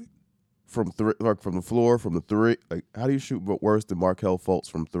 I believe it. From three, like from the floor, from the three. Like, how do you shoot worse than Markelle Fultz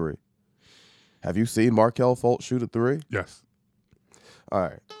from 3? Have you seen Markelle Fultz shoot a 3? Yes. All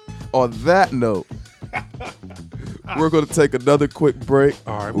right. On that note, we're going to take another quick break.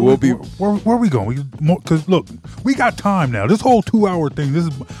 All right. Where are we going? Because look, we got time now. This whole 2-hour thing,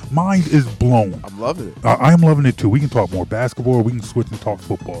 mind is blown. I'm loving it. I am loving it too. We can talk more basketball, or we can switch and talk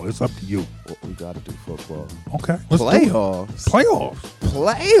football. It's up to you. Well, we got to do football. Okay. Let's Playoffs.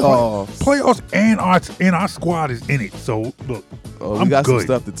 Playoffs, and our squad is in it. So look, we got some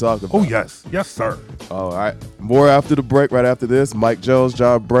stuff to talk about. Oh yes, sir. All right. More after the break. Right after this, Mike Jones,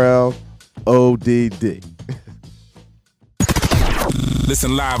 John Brown, ODD.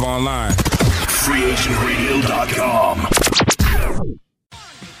 Listen live online. FreeAgentRadio.com.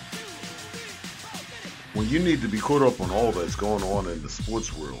 When you need to be caught up on all that's going on in the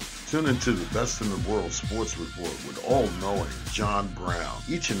sports world, tune into the Best in the World Sports Report with all-knowing John Brown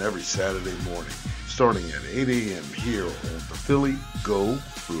each and every Saturday morning, starting at 8 a.m. here on the Philly Go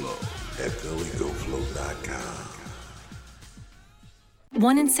Flow at PhillyGoFlow.com.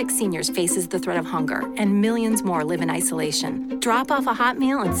 1 in 6 seniors faces the threat of hunger, and millions more live in isolation. Drop off a hot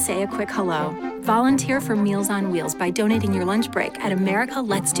meal and say a quick hello. Volunteer for Meals on Wheels by donating your lunch break at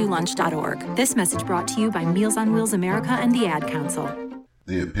americaletsdolunch.org. This message brought to you by Meals on Wheels America and the Ad Council.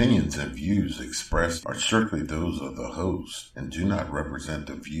 The opinions and views expressed are strictly those of the host and do not represent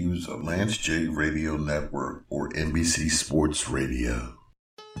the views of Lance J Radio Network or NBC Sports Radio.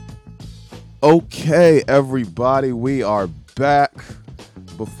 Okay, everybody, we are back.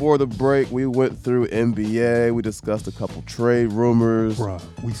 Before the break, we went through NBA. We discussed a couple trade rumors. Bruh,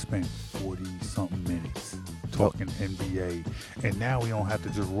 we spent 40-something minutes talking NBA, and now we don't have to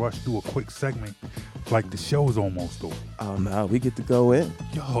just rush through a quick segment like the show's almost over. Oh, no, we get to go in.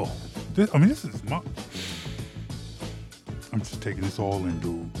 Yo, this is my... I'm just taking this all in,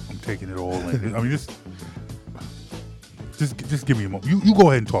 dude. I'm taking it all in. I mean, Just give me a moment. You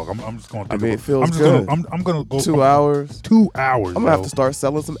go ahead and talk. I'm just going to think it feels good. I'm going to go 2 hours. 2 hours. I'm going to have to start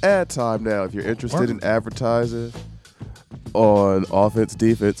selling some ad time now. If you're interested in advertising on Offense,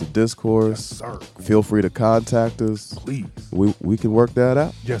 Defense, and Discourse, yes, sir. Feel free to contact us. Please. We can work that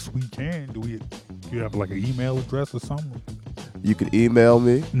out. Yes, we can. Do you have like an email address or something? You can email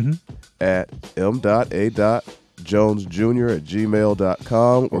me at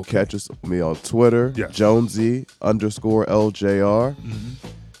m.a.jonesjr@gmail.com or catch me on Twitter, Jonesy_LJR.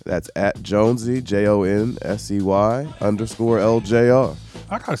 That's at Jonesy, JONSEY_LJR.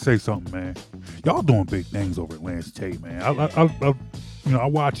 I gotta say something, man. Y'all doing big things over at Lance Tate, man. I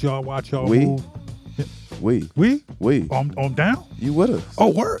watch y'all move. We. On down. You with us? Oh,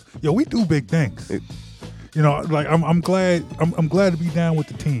 word. Yo, we do big things. I'm glad to be down with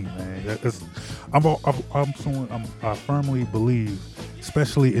the team, man. I firmly believe,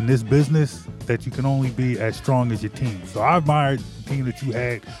 especially in this business, that you can only be as strong as your team. So I admired the team that you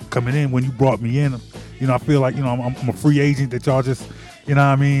had coming in when you brought me in. I feel like I'm a free agent that y'all just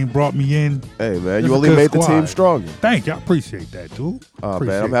brought me in. Hey man, you only made the team stronger. Thank you, I appreciate that, dude.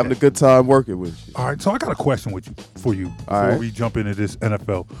 Man, I'm having a good time working with you. All right, so I got a question for you before we jump into this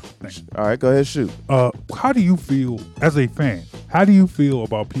NFL thing. All right, go ahead, shoot. How do you feel as a fan? How do you feel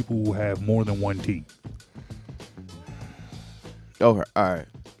about people who have more than one team? Okay, all right.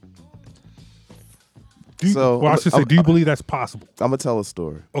 Do you believe that's possible? I'm gonna tell a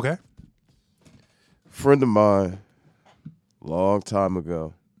story. Okay. Friend of mine, long time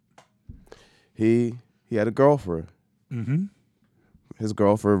ago, he had a girlfriend. Mm-hmm. His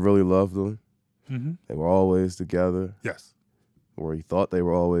girlfriend really loved him. Mm-hmm. They were always together. Yes. Or he thought they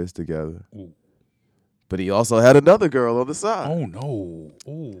were always together. Ooh. But he also had another girl on the side. Oh, no.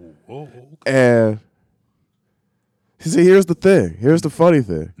 Oh, okay. And see, here's the thing. Here's the funny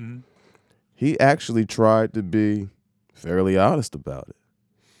thing. Mm-hmm. He actually tried to be fairly honest about it.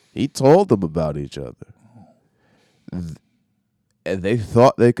 He told them about each other. And they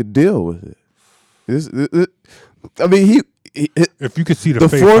thought they could deal with it. If you could see the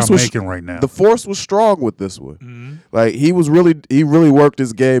face I'm making right now. The force was strong with this one. Mm-hmm. Like he really worked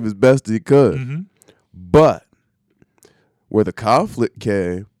his game as best he could. Mm-hmm. But where the conflict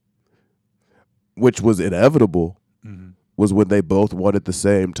came, which was inevitable, was when they both won at the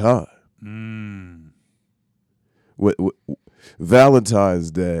same time.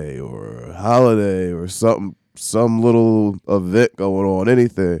 Valentine's Day or a holiday or some little event going on,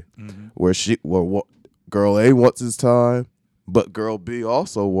 anything where girl A wants his time, but girl B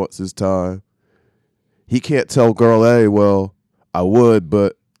also wants his time. He can't tell girl A, well, I would,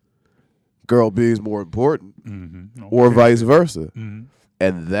 but girl B is more important, or vice versa.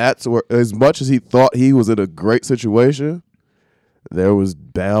 And that's where, as much as he thought he was in a great situation, there was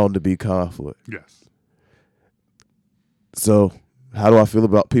bound to be conflict. Yes. So, how do I feel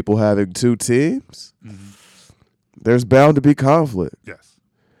about people having two teams? There's bound to be conflict. Yes.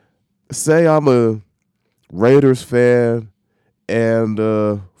 Say I'm a Raiders fan and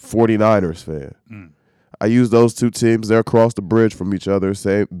a 49ers fan. I use those two teams. They're across the bridge from each other,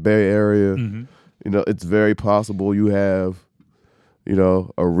 same Bay Area. It's very possible you have,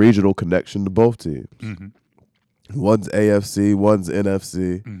 a regional connection to both teams. One's AFC, one's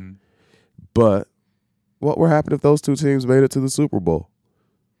NFC. But what would happen if those two teams made it to the Super Bowl?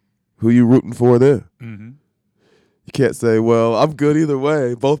 Who you rooting for then? You can't say, well, I'm good either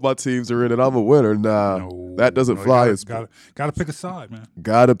way. Both my teams are in it. I'm a winner. Nah, that doesn't fly. Gotta pick a side, man.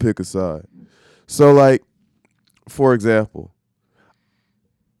 Gotta pick a side. So, like, for example,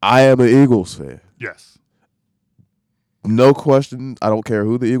 I am an Eagles fan. Yes. No question. I don't care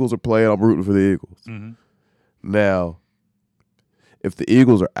who the Eagles are playing. I'm rooting for the Eagles. Now, if the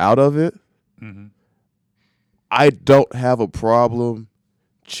Eagles are out of it, I don't have a problem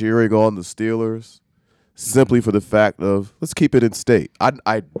cheering on the Steelers simply for the fact of, let's keep it in state.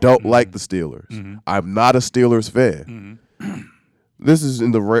 I don't like the Steelers. I'm not a Steelers fan. This is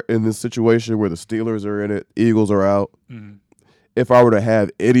in this situation where the Steelers are in it, Eagles are out. If I were to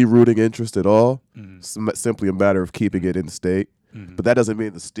have any rooting interest at all, it's simply a matter of keeping it in state. but that doesn't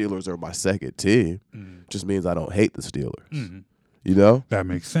mean the Steelers are my second team. Just means I don't hate the Steelers. You know? That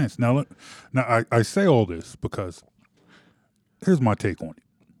makes sense. Now I say all this because here's my take on it.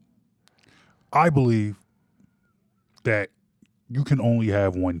 I believe that you can only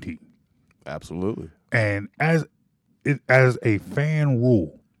have one team. Absolutely. And as a fan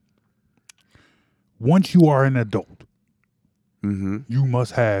rule, once you are an adult, you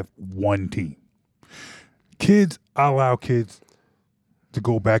must have one team. I allow kids to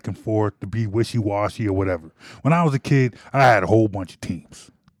go back and forth, to be wishy-washy or whatever. When I was a kid, I had a whole bunch of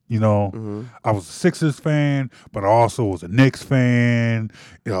teams. You know, I was a Sixers fan, but I also was a Knicks fan.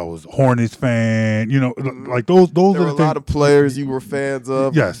 You know, I was a Hornets fan. You know, like those There are were the a lot things- of players you were fans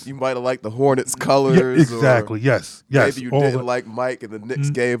of. Yes. You might have liked the Hornets colors. Yeah, exactly. Or Yes. maybe you All didn't the- like Mike and the Knicks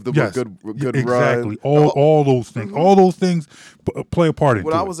gave them Yes. a good exactly. run. All those things. All those things play a part in it.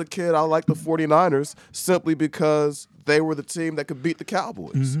 When I was a kid, I liked the 49ers simply because they were the team that could beat the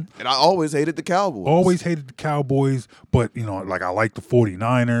Cowboys. And I always hated the Cowboys. Always hated the Cowboys, but you know, like I like the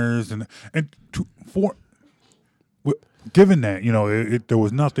 49ers given that, you know, there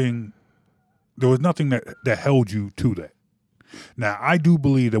was nothing that held you to that. Now, I do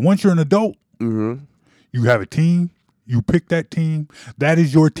believe that once you're an adult, you have a team, you pick that team, that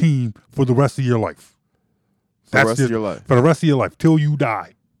is your team for the rest of your life. For the rest of your life. For the rest of your life, till you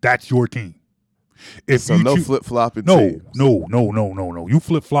die, that's your team. So no flip-flopping teams. No. You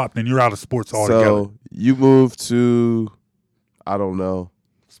flip-flop, then you're out of sports altogether. So you moved to, I don't know,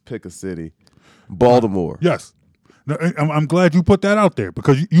 let's pick a city. Baltimore. Yes. No, I'm glad you put that out there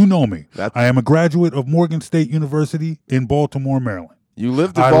because you know me. I am a graduate of Morgan State University in Baltimore, Maryland. You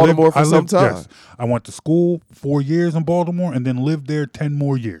lived in Baltimore for some time. Yes. I went to school 4 years in Baltimore and then lived there 10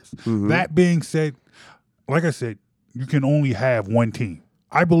 more years. That being said, like I said, you can only have one team.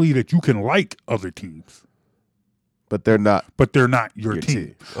 I believe that you can like other teams. But they're not your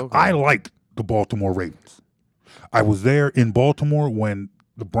team. Okay. I like the Baltimore Ravens. I was there in Baltimore when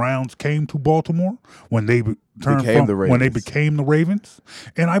the Browns came to Baltimore, when they became the Ravens.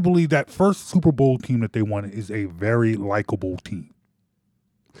 And I believe that first Super Bowl team that they won is a very likable team.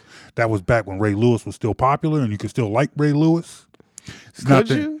 That was back when Ray Lewis was still popular and you could still like Ray Lewis. Could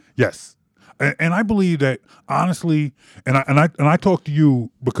you? Yes. And I believe that honestly, and I talk to you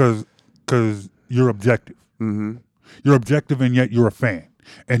because you're objective. You're objective, and yet you're a fan,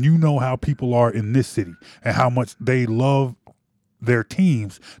 and you know how people are in this city and how much they love their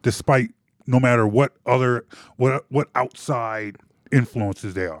teams, despite no matter what outside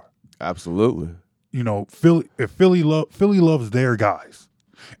influences they are. Absolutely. You know, Philly loves their guys.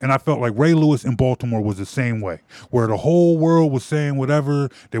 And I felt like Ray Lewis in Baltimore was the same way, where the whole world was saying whatever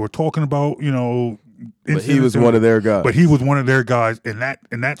they were talking about, you know. But he was one of their guys. But he was one of their guys. And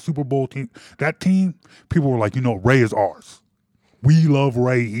that Super Bowl team, people were like, you know, Ray is ours. We love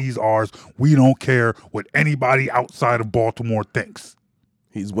Ray. He's ours. We don't care what anybody outside of Baltimore thinks.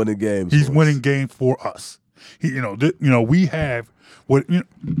 He's winning games. He's winning games for us. We have what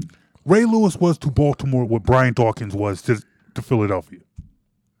Ray Lewis was to Baltimore, what Brian Dawkins was to Philadelphia.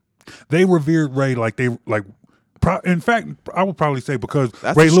 They revered Ray in fact, I would probably say because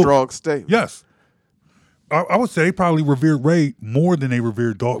that's Ray a strong statement. Yes. I would say they probably revered Ray more than they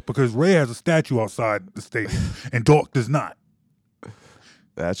revered Dawk because Ray has a statue outside the stadium and Dawk does not.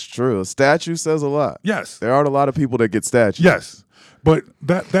 That's true. A statue says a lot. Yes. There aren't a lot of people that get statues. Yes. But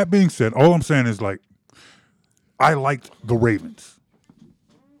that being said, all I'm saying is I liked the Ravens.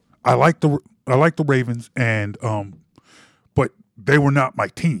 I like the Ravens and but they were not my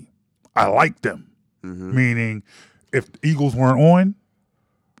team. I liked them. Meaning if the Eagles weren't on,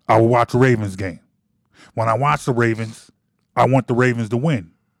 I would watch a Ravens game. When I watch the Ravens, I want the Ravens to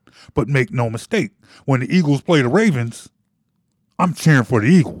win. But make no mistake, when the Eagles play the Ravens, I'm cheering for the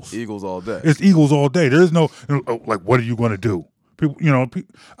Eagles. Eagles all day. It's Eagles all day. There's no what are you going to do? People,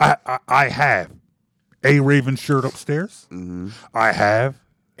 I have a Ravens shirt upstairs. I have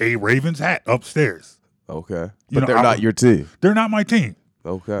a Ravens hat upstairs. Okay, but they're not your team. They're not my team.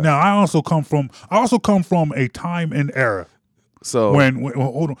 Okay. Now I also come from a time and era. So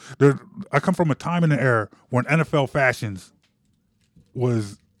hold on, I come from a time and an era when NFL fashions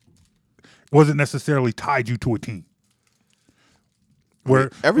wasn't necessarily tied you to a team.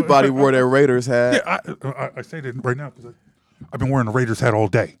 Where everybody wore their Raiders hat. Yeah, I say that right now because I've been wearing the Raiders hat all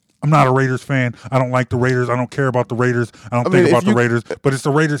day. I'm not a Raiders fan. I don't like the Raiders. I don't care about the Raiders. I don't think about the Raiders. But it's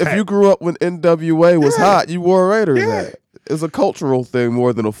the Raiders hat. If you grew up when NWA was hot, you wore a Raiders hat. It's a cultural thing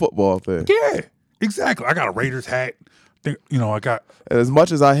more than a football thing. Yeah, exactly. I got a Raiders hat. I got. And as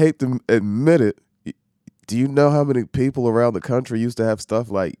much as I hate to admit it, do you know how many people around the country used to have stuff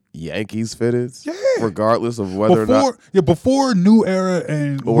like Yankees fitteds, Yeah. regardless of whether or not. Before New Era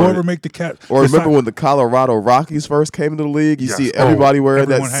and Or- whoever make the cap. Or remember when the Colorado Rockies first came into the league? You see everybody wearing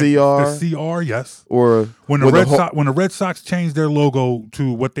that everyone had CR. the CR, yes. Or When the Red Sox changed their logo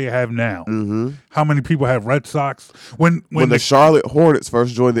to what they have now, how many people have Red Sox? When the Charlotte Hornets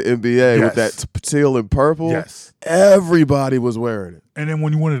first joined the NBA with Yes. that teal and purple, Yes. everybody was wearing it. And then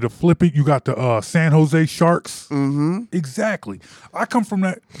when you wanted to flip it, you got the San Jose Sharks. Mm-hmm. Exactly. I come from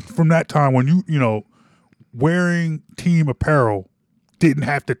that time when you know, wearing team apparel didn't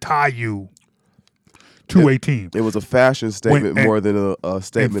have to tie you to a team. It was a fashion statement more than a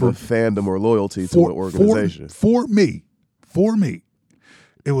statement of fandom or loyalty to an organization. For me,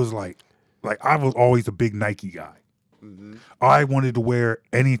 it was like I was always a big Nike guy. Mm-hmm. I wanted to wear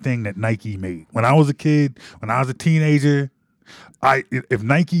anything that Nike made. When I was a kid, when I was a teenager, if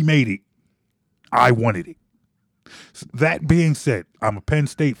Nike made it, I wanted it. So that being said, I'm a Penn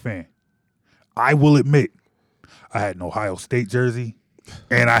State fan. I will admit, I had an Ohio State jersey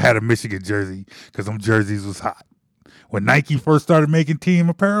and I had a Michigan jersey because them jerseys was hot. When Nike first started making team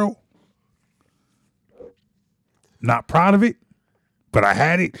apparel, not proud of it, but I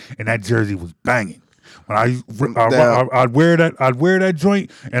had it and that jersey was banging. When I'd wear that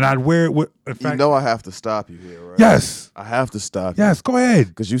joint and I'd wear it with. In fact, you know I have to stop you here, right? Yes, I have to stop you. Yes, go ahead.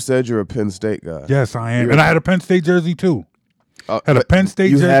 Because you said you're a Penn State guy. Yes, I am, and I had a Penn State jersey too. Had a Penn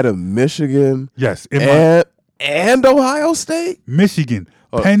State jersey. You had a Michigan. Yes, and Ohio State. Michigan,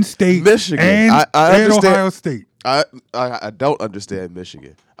 Penn State, Michigan. and I understand. Ohio State. I don't understand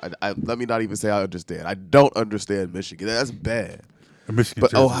Michigan. Let me not even say I understand. I don't understand Michigan. That's bad. Michigan,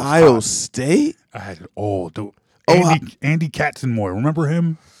 but Ohio State, I had it all. Andy Katzenmoyer, remember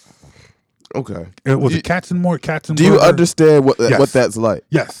him? Okay, was it Katzenmoyer? Do you understand what that's like?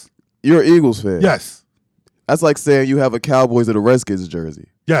 Yes. You're an Eagles fan. Yes. That's like saying you have a Cowboys and a Redskins jersey.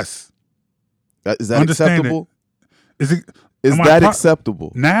 Yes. Is that acceptable? Is that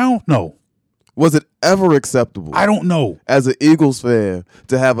acceptable? Now? No. Was it ever acceptable? I don't know. As an Eagles fan,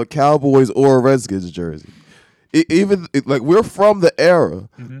 to have a Cowboys or a Redskins jersey. Even like we're from the era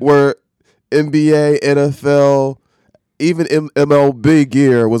where NBA, NFL, even MLB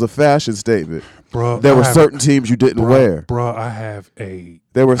gear was a fashion statement. Bruh, there were certain teams you didn't wear. Bruh, I have a.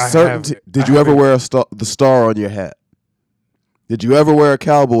 There were certain. Did you ever wear the star on your hat? Did you ever wear a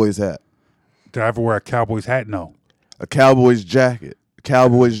Cowboys hat? Did I ever wear a Cowboys hat? No. A Cowboys jacket, a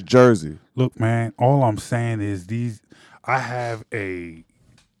Cowboys jersey. Look, man. All I'm saying is I have and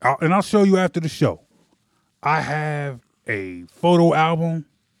I'll show you after the show. I have a photo album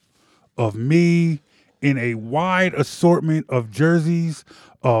of me in a wide assortment of jerseys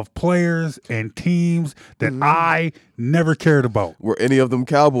of players and teams that I never cared about. Were any of them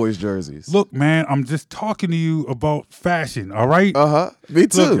Cowboys jerseys? Look, man, I'm just talking to you about fashion, all right? Me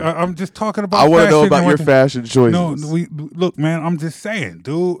too. Look, I'm just talking about I want to know fashion about your fashion choices. No, look, man, I'm just saying,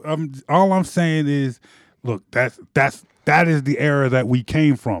 dude. All I'm saying is, look, that is the era that we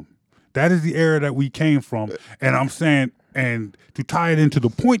came from. That is the era that we came from. And I'm saying, and to tie it into the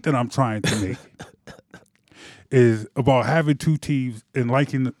point that I'm trying to make, is about having two teams and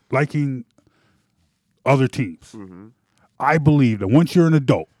liking other teams. Mm-hmm. I believe that once you're an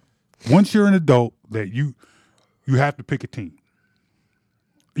adult, that you have to pick a team.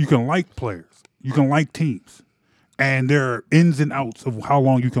 You can like players. You can like teams. And there are ins and outs of how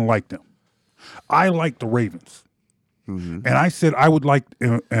long you can like them. I like the Ravens. Mm-hmm. And I said I would like,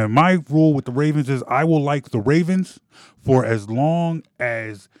 and my rule with the Ravens is I will like the Ravens for as long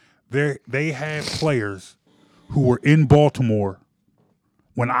as they have players who were in Baltimore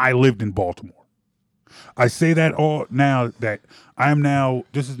when I lived in Baltimore. I say that all now that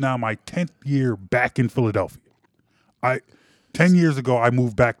this is now my 10th year back in Philadelphia. 10 years ago, I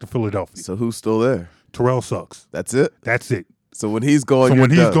moved back to Philadelphia. So who's still there? Terrell Suggs. That's it? That's it. So when he's gone,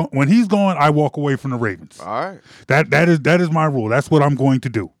 when he's gone, I walk away from the Ravens. All right. That is my rule. That's what I'm going to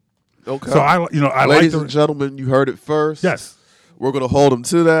do. Okay. So ladies and gentlemen, you heard it first. Yes. We're going to hold him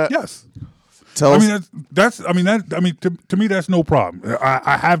to that. Yes. Tell us. To me that's no problem.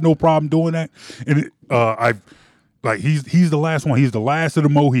 I have no problem doing that. And he's the last one. He's the last of the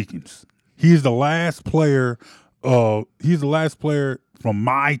Mohicans. He's the last player. He's the last player from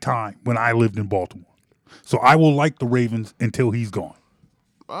my time when I lived in Baltimore. So I will like the Ravens until he's gone.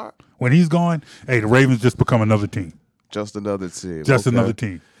 All right. When he's gone, the Ravens just become another team. Just another team. Another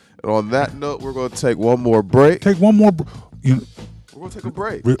team. And on that note, we're going to take one more break. We're going to take a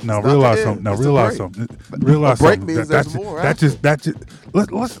break. Realize something. Break means there's more.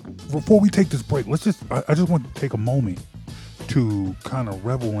 Let's before we take this break, I just want to take a moment to kind of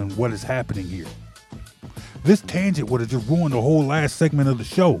revel in what is happening here. This tangent would have just ruined the whole last segment of the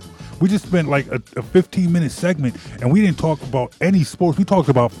show. We just spent like a 15-minute segment, and we didn't talk about any sports. We talked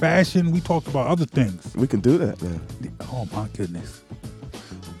about fashion. We talked about other things. We can do that, man. Oh, my goodness.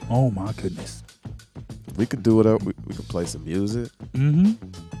 Oh, my goodness. We could do whatever. We could play some music. Mm-hmm.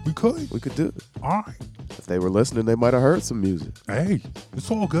 We could. We could do it. All right. If they were listening, they might have heard some music. Hey, it's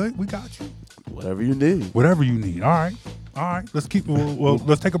all good. We got you. Whatever you need. Whatever you need. All right. All right. Let's keep. Well,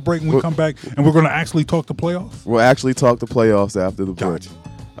 let's take a break when we come back, and we're going to actually talk the playoffs. We'll actually talk the playoffs after the break. Gotcha.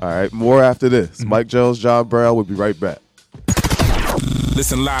 All right. More after this. Mike Jones, John Brown. We'll be right back.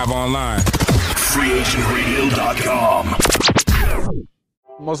 Listen live online. FreeAgentRadio.com.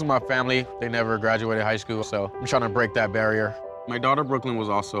 Most of my family, they never graduated high school, so I'm trying to break that barrier. My daughter, Brooklyn, was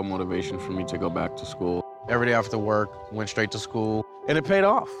also a motivation for me to go back to school. Every day after work, went straight to school, and it paid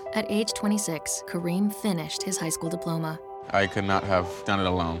off. At age 26, Kareem finished his high school diploma. I could not have done it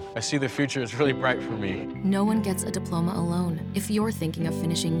alone. I see the future is really bright for me. No one gets a diploma alone. If you're thinking of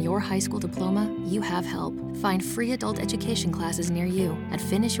finishing your high school diploma, you have help. Find free adult education classes near you at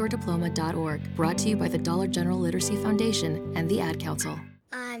finishyourdiploma.org. Brought to you by the Dollar General Literacy Foundation and the Ad Council.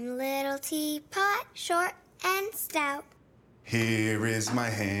 I'm little teapot, short and stout. Here is my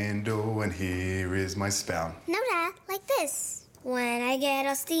handle and here is my spout. No, Dad, like this. When I get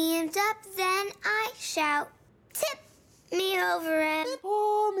all steamed up, then I shout, tip me over and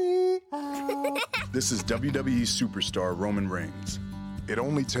pour me out. This is WWE superstar Roman Reigns. It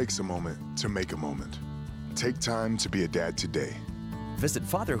only takes a moment to make a moment. Take time to be a dad today. Visit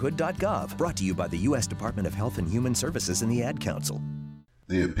fatherhood.gov, brought to you by the U.S. Department of Health and Human Services and the Ad Council.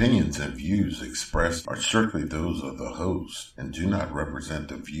 The opinions and views expressed are strictly those of the host and do not represent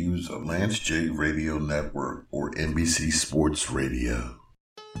the views of Lance J Radio Network or NBC Sports Radio.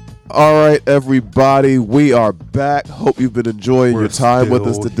 All right, everybody, we are back. Hope you've been enjoying your time with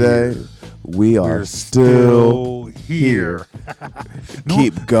us today. We're still here.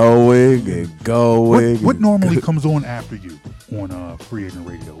 Keep going and going. What normally comes on after you on Free Agent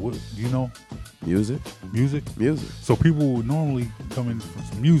Radio? What, do you know? Music. So people would normally come in for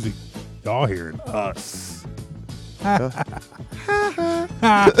some music. Y'all hearing us.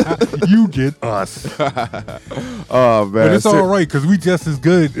 You get us. Oh, man. But it's all right because we just as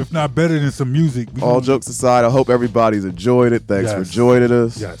good, if not better than some music. All jokes aside, I hope everybody's enjoyed it. Thanks for joining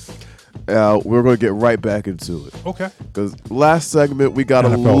us. Yes. We're going to get right back into it. Okay. Because last segment we got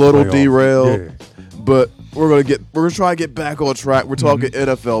NFL a little playoff. derailed, but we're gonna try to get back on track. We're talking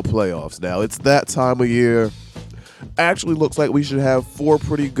NFL playoffs now. It's that time of year. Actually, looks like we should have 4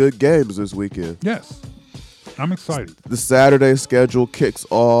 pretty good games this weekend. Yes, I'm excited. The Saturday schedule kicks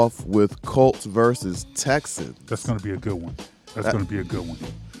off with Colts versus Texans. That's going to be a good one.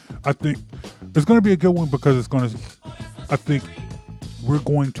 I think it's going to be a good one because it's going to. I think we're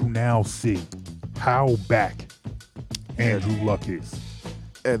going to now see how back Andrew Luck is.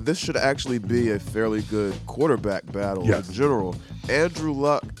 And this should actually be a fairly good quarterback battle in general. Andrew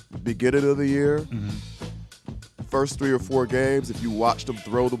Luck, beginning of the year, first 3 or 4 games, if you watched him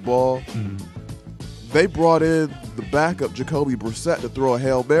throw the ball, they brought in the backup Jacoby Brissett to throw a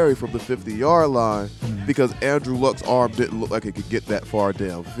Hail Mary from the 50-yard line because Andrew Luck's arm didn't look like it could get that far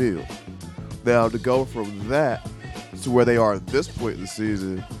downfield. Now, to go from that to where they are at this point in the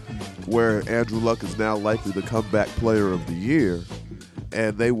season, where Andrew Luck is now likely the comeback player of the year,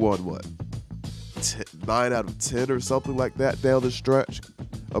 and they won, 9 out of 10 or something like that down the stretch,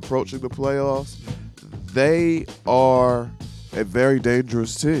 approaching the playoffs. They are a very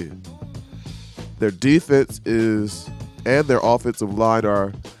dangerous team. Their defense and their offensive line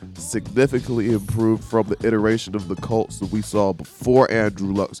are significantly improved from the iteration of the Colts that we saw before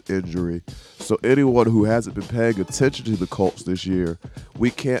Andrew Luck's injury. So anyone who hasn't been paying attention to the Colts this year,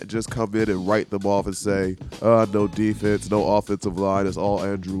 we can't just come in and write them off and say, no defense, no offensive line, it's all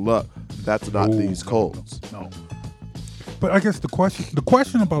Andrew Luck. That's not these Colts. No. But I guess the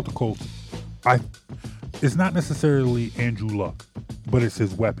question about the Colts, it's not necessarily Andrew Luck, but it's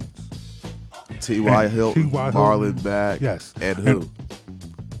his weapons. T.Y. Hilton, Marlon Mack, and who?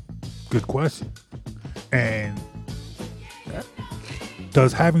 Good question. And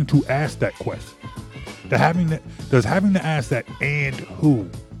does having to ask that question, does having to ask that and who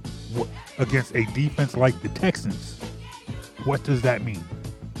against a defense like the Texans, what does that mean?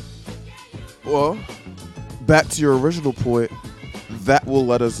 Well, back to your original point, that will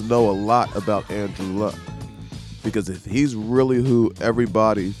let us know a lot about Andrew Luck. Because if he's really who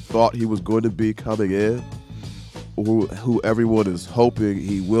everybody thought he was going to be coming in, or who everyone is hoping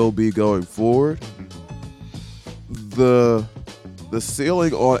he will be going forward, the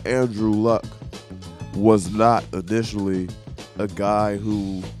ceiling on Andrew Luck was not initially a guy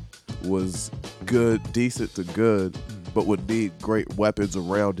who was good, decent to good, but would need great weapons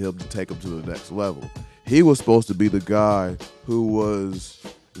around him to take him to the next level. He was supposed to be the guy who was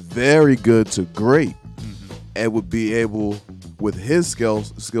very good to great and would be able, with his skill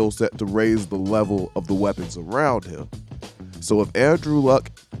set, to raise the level of the weapons around him. So if Andrew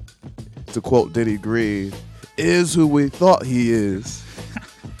Luck, to quote Denny Green, is who we thought he is,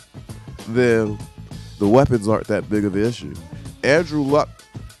 then the weapons aren't that big of an issue. Andrew Luck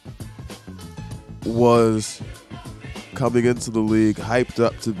was coming into the league hyped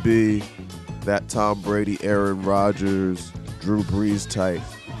up to be that Tom Brady, Aaron Rodgers, Drew Brees type,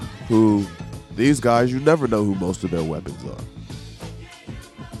 who these guys, you never know who most of their weapons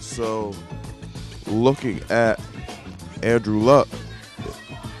are. So looking at Andrew Luck,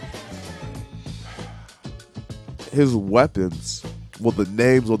 his weapons, well, the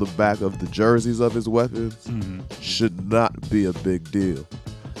names on the back of the jerseys of his weapons should not be a big deal.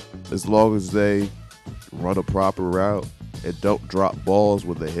 As long as they run a proper route and don't drop balls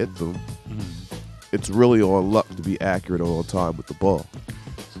when they hit them, it's really on Luck to be accurate and on time with the ball.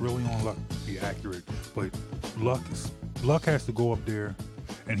 It's really on Luck to be accurate, but Luck has to go up there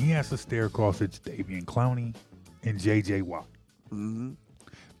and he has to stare across at Davian Clowney and J.J. Watt.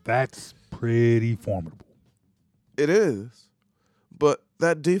 That's pretty formidable. It is, but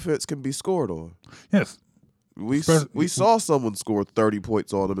that defense can be scored on. Yes. We saw someone score 30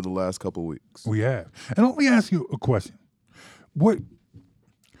 points on them in the last couple of weeks. We have. And let me ask you a question. What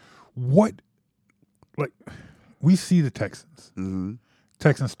like, we see the Texans.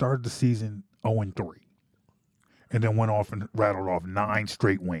 Texans started the season 0-3 and then went off and rattled off 9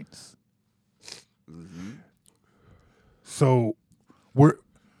 straight wins. So what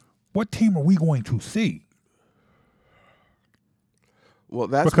team are we going to see? Well,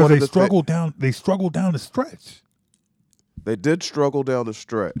 that's because one of they struggled down. They struggled down the stretch. They did struggle down the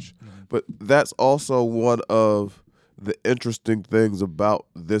stretch, but that's also one of the interesting things about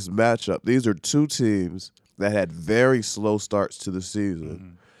this matchup. These are two teams that had very slow starts to the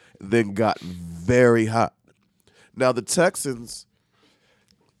season, then got very hot. Now the Texans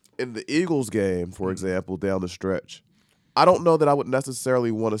in the Eagles game, for example, down the stretch, I don't know that I would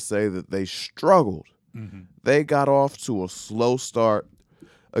necessarily want to say that they struggled. They got off to a slow start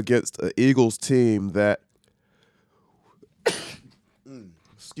against an Eagles team that,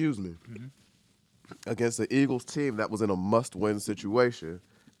 excuse me, against the Eagles team that was in a must-win situation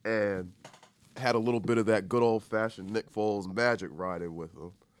and had a little bit of that good old-fashioned Nick Foles magic riding with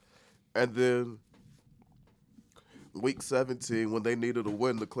them. And then week 17, when they needed a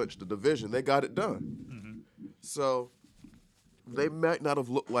win to clinch the division, they got it done. So they might not have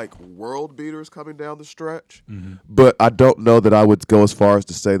looked like world beaters coming down the stretch, but I don't know that I would go as far as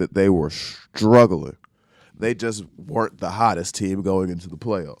to say that they were struggling. They just weren't the hottest team going into the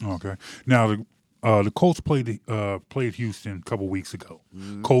playoffs. Okay. Now the Colts played Houston a couple weeks ago.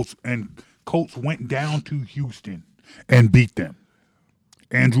 Colts went down to Houston and beat them.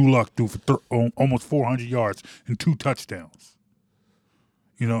 Andrew Luck threw for almost 400 yards and 2 touchdowns.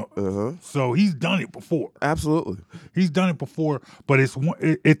 You know, so he's done it before. Absolutely, he's done it before. But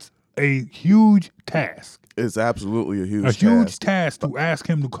it's a huge task. It's absolutely a huge task to ask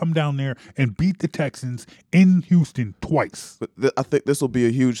him to come down there and beat the Texans in Houston twice. But I think this will be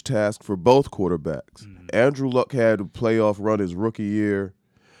a huge task for both quarterbacks. Andrew Luck had a playoff run his rookie year,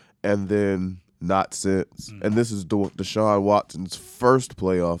 and then not since. And this is Deshaun Watson's first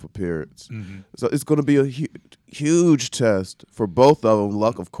playoff appearance. So it's going to be a huge test for both of them.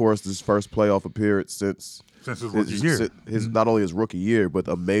 Luck, of course, his first playoff appearance since his rookie year. Not only his rookie year, but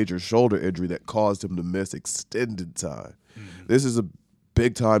a major shoulder injury that caused him to miss extended time. This is a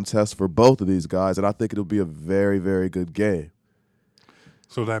big-time test for both of these guys, and I think it'll be a very, very good game.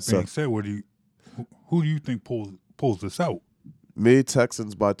 So that being said, who do you think pulls this out? Me,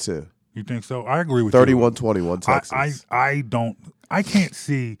 Texans by 10. You think so? I agree with 31-21 Texans. I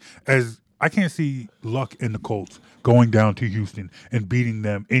can't see Luck and the Colts going down to Houston and beating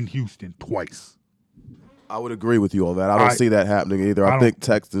them in Houston twice. I would agree with you on that. I don't see that happening either. I think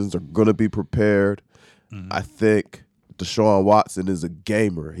Texans are going to be prepared. I think Deshaun Watson is a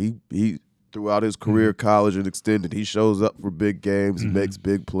gamer. He throughout his career, college and extended, he shows up for big games. He makes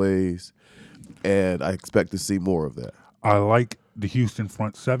big plays, and I expect to see more of that. I like the Houston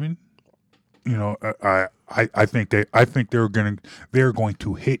front seven. You know, I think they're going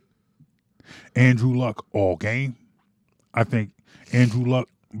to hit Andrew Luck all game. I think Andrew Luck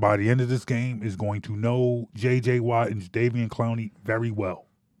by the end of this game is going to know J.J. Watt and Davian Clowney very well,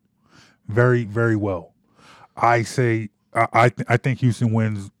 very, very well. I think Houston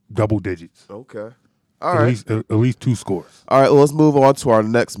wins double digits. Okay. All right. At least 2 scores. All right, well, let's move on to our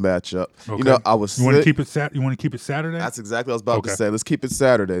next matchup. Okay. You know, I was. You want to keep it You want to keep it Saturday? That's exactly what I was about to say. Let's keep it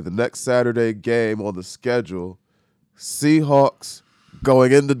Saturday. The next Saturday game on the schedule: Seahawks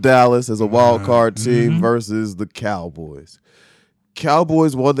going into Dallas as a wild card team versus the Cowboys.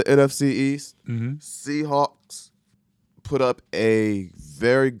 Cowboys won the NFC East. Seahawks put up a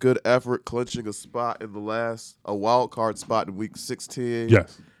very good effort, clinching a wild card spot in Week 16.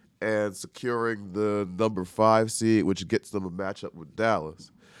 Yes. And securing the number 5 seed, which gets them a matchup with Dallas.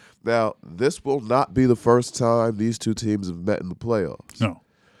 Now, this will not be the first time these two teams have met in the playoffs. No.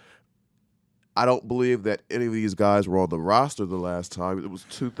 I don't believe that any of these guys were on the roster the last time. It was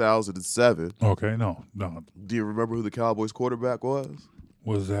 2007. Okay, no. Do you remember who the Cowboys quarterback was?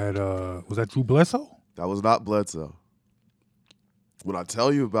 Was that Drew Bledsoe? That was not Bledsoe. When I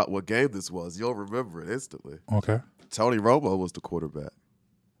tell you about what game this was, you'll remember it instantly. Okay. Tony Romo was the quarterback.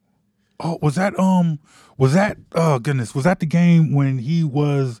 Oh, was that oh goodness, was that the game when he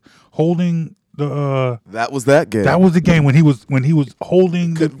was holding the That was that game. That was the game when he was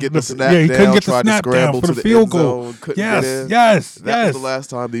holding couldn't get the snap he down, couldn't get the tried snap to scramble down for to the field goal. End zone, Yes, get in. yes. That was the last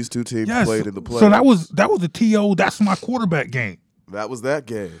time these two teams played in the playoffs. So that was the TO, that's my quarterback game. That was that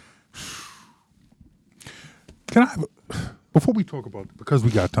game. Can I before we talk about it, because we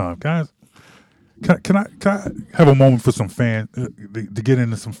got time, guys, can I have a moment for some to get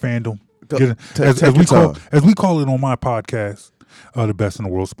into some fandom? As we call it on my podcast, the Best in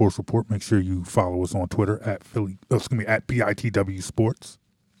the World Sports Report. Make sure you follow us on Twitter at PITW Sports.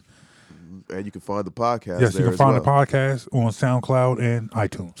 And you can find the podcast. Yes, you can find the podcast on SoundCloud and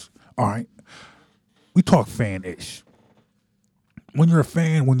iTunes. All right. We talk fan-ish. When you're a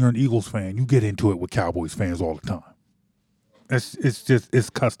fan, when you're an Eagles fan, you get into it with Cowboys fans all the time. It's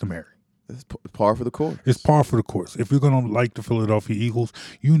customary. It's par for the course. It's par for the course. If you're going to like the Philadelphia Eagles,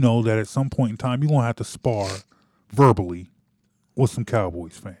 you know that at some point in time, you're going to have to spar verbally with some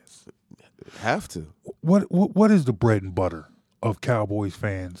Cowboys fans. Have to. What is the bread and butter of Cowboys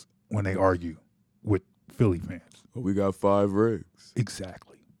fans when they argue with Philly fans? Well, we got 5 rings.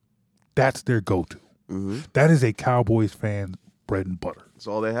 Exactly. That's their go-to. Mm-hmm. That is a Cowboys fan bread and butter. That's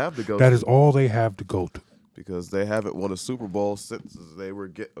all they have to go to. That is all they have to go to. Because they haven't won a Super Bowl since they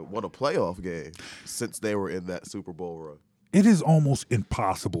won a playoff game since they were in that Super Bowl run. It is almost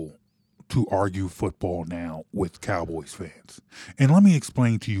impossible to argue football now with Cowboys fans. And let me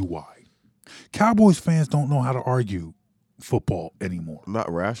explain to you why. Cowboys fans don't know how to argue football anymore.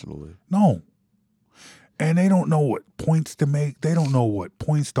 Not rationally. No. And they don't know what points to make. They don't know what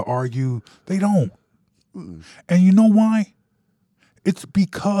points to argue. They don't. Mm-mm. And you know why? It's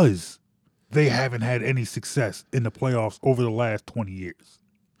because they haven't had any success in the playoffs over the last 20 years.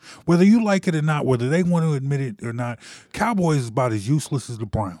 Whether you like it or not, whether they want to admit it or not, Cowboys is about as useless as the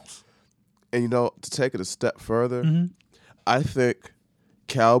Browns. And, to take it a step further, I think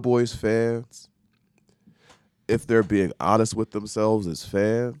Cowboys fans, if they're being honest with themselves as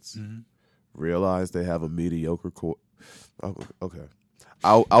fans, realize they have a mediocre okay.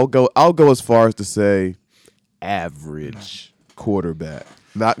 I'll go as far as to say average quarterback.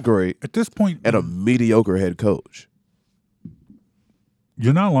 Not great. At this point, and a mediocre head coach.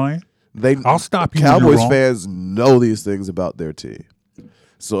 You're not lying. I'll stop you. Cowboys fans know these things about their team.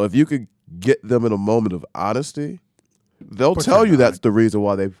 So if you could get them in a moment of honesty, they'll tell you that's the reason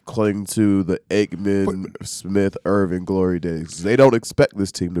why they cling to the Aikman, Smith, Irvin glory days. They don't expect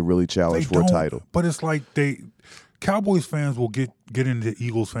this team to really challenge for a title. But it's like Cowboys fans will get into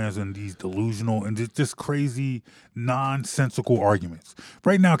Eagles fans in these delusional and just crazy, nonsensical arguments.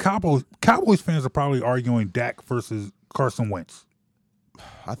 Right now, Cowboys fans are probably arguing Dak versus Carson Wentz.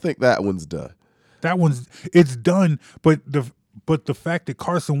 I think that one's done. It's done, but the fact that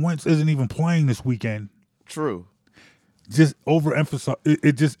Carson Wentz isn't even playing this weekend. True. Just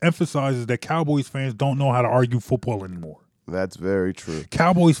it just emphasizes that Cowboys fans don't know how to argue football anymore. That's very true.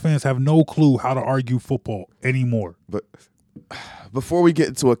 Cowboys fans have no clue how to argue football anymore. But before we get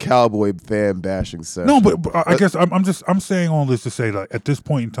into a Cowboy fan bashing session, no, but I guess I'm saying all this to say that at this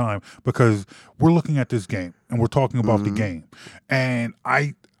point in time, because we're looking at this game and we're talking about the game, and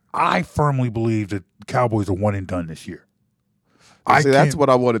I firmly believe that the Cowboys are one and done this year. That's what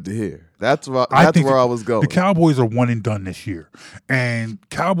I wanted to hear. That's where I was going. The Cowboys are one and done this year, and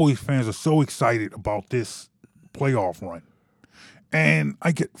Cowboys fans are so excited about this playoff run. And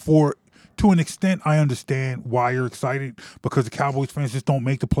to an extent, I understand why you're excited, because the Cowboys fans just don't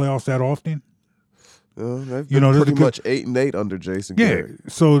make the playoffs that often. They've been pretty much 8-8 under Jason Garrett.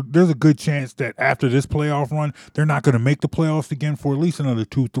 So there's a good chance that after this playoff run, they're not going to make the playoffs again for at least another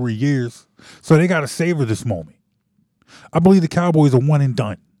 2-3 years. So they got to savor this moment. I believe the Cowboys are one and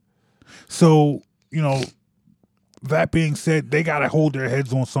done. So that being said, they got to hold their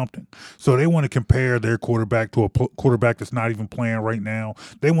heads on something. So they want to compare their quarterback to a quarterback that's not even playing right now.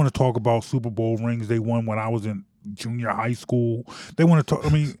 They want to talk about Super Bowl rings they won when I was in junior high school. They want to talk. I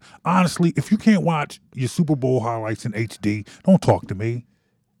mean, honestly, if you can't watch your Super Bowl highlights in HD, don't talk to me.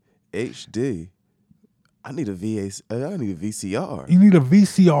 HD? I need a VCR. You need a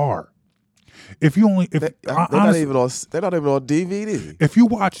VCR. If you only, they're not even on DVD. If you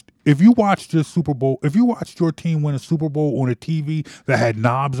watched your Super Bowl, if you watched your team win a Super Bowl on a TV that had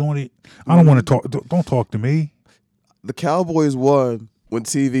knobs on it, I don't want to talk. Don't talk to me. The Cowboys won when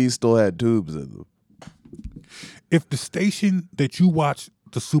TVs still had tubes in them. If the station that you watch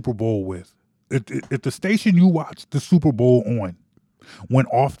the Super Bowl with, if the station you watched the Super Bowl on went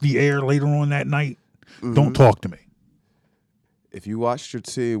off the air later on that night, don't talk to me. If you watched your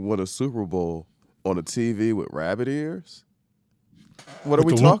team win a Super Bowl on a TV with rabbit ears, what are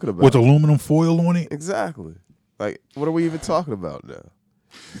we talking about? With aluminum foil on it? Exactly. Like, what are we even talking about now?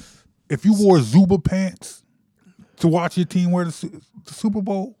 If you wore Zuba pants to watch your team wear the Super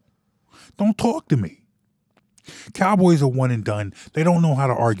Bowl, don't talk to me. Cowboys are one and done. They don't know how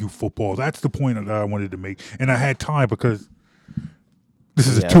to argue football. That's the point that I wanted to make. And I had time because this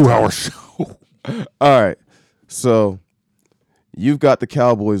is a 2-hour show. All right. So you've got the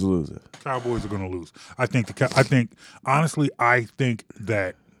Cowboys losing. Cowboys are going to lose. I think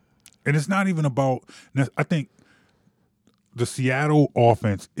that, and it's not even about, I think the Seattle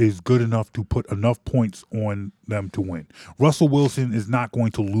offense is good enough to put enough points on them to win. Russell Wilson is not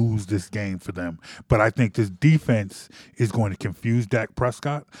going to lose this game for them, but I think this defense is going to confuse Dak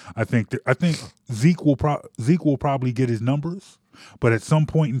Prescott. I think Zeke will probably get his numbers, but at some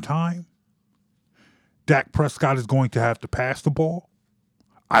point in time, Dak Prescott is going to have to pass the ball.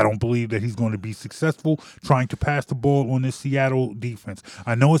 I don't believe that he's going to be successful trying to pass the ball on this Seattle defense.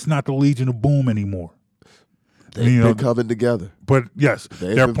 I know it's not the Legion of Boom anymore. They've been coming together. But yes,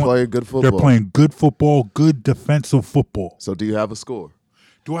 they're playing good football. They're playing good football, good defensive football. So do you have a score?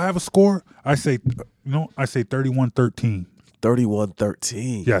 Do I have a score? I say 31-13.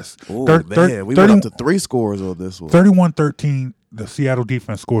 31-13. Yes. Oh, man. We went up to 3 scores on this one. 31-13, the Seattle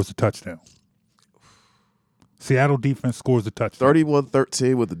defense scores a touchdown. Seattle defense scores a touchdown.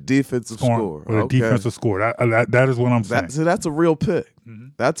 31-13 with a defensive score. With a defensive score. That is what I'm saying. So that's a real pick.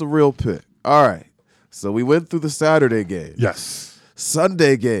 That's a real pick. All right. So we went through the Saturday game. Yes.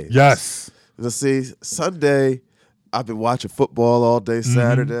 Sunday game. Yes. Let's see. Sunday, I've been watching football all day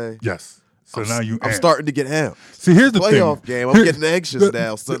Saturday. Yes. So I'm starting to get amped. See, here's the playoff game. I'm getting anxious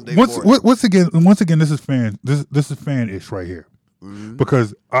now. Sunday morning. Once again, this is fan-ish right here,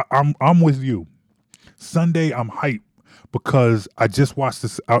 because I'm with you. Sunday, I'm hyped because I just watched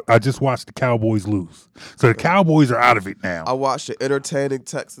this. I just watched the Cowboys lose. So the Cowboys are out of it now. I watched the entertaining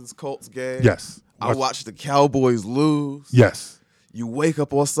Texans-Colts game. Yes. I watched the Cowboys lose. Yes. You wake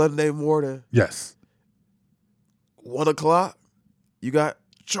up on Sunday morning. Yes. 1 o'clock. You got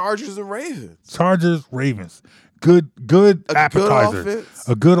Chargers and Ravens. Chargers, Ravens. Good appetizer.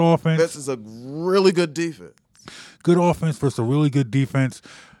 A good offense. This is a really good defense. Good offense versus a really good defense.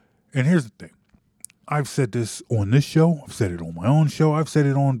 And here's the thing. I've said this on this show. I've said it on my own show. I've said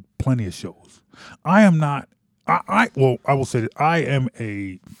it on plenty of shows. I am not. I will say that I am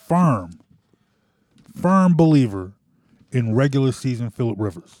a firm believer in regular season Phillip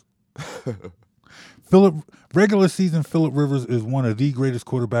Rivers. Regular season Phillip Rivers is one of the greatest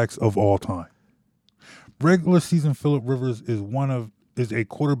quarterbacks of all time. Regular season Phillip Rivers is a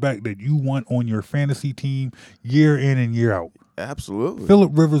quarterback that you want on your fantasy team year in and year out. Absolutely.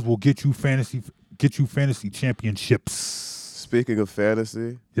 Phillip Rivers will get you fantasy championships. Speaking of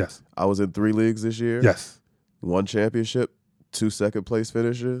fantasy, yes, I was in 3 leagues this year. Yes, 1 championship, 2 second place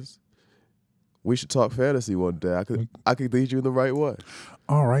finishes. We should talk fantasy one day. I could lead you in the right way.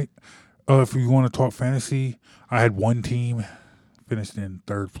 All right. If you want to talk fantasy, I had 1 team finished in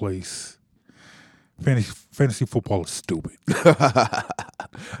 3rd place. Fantasy football is stupid.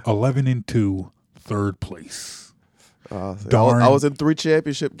 11-2, 3rd place. I was in 3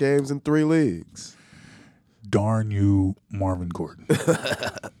 championship games in 3 leagues. Darn you, Marvin Gordon.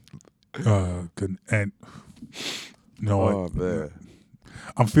 And you know what? Man.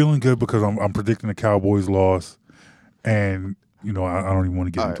 I'm feeling good because I'm predicting the Cowboys loss, and I don't even want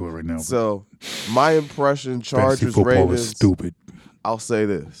to get into it right now. So my impression, Chargers, football Ravens, is stupid. I'll say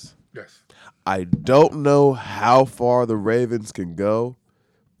this. Yes. I don't know how far the Ravens can go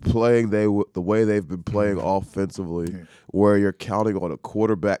playing the way they've been playing offensively, where you're counting on a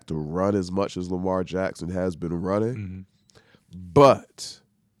quarterback to run as much as Lamar Jackson has been running. But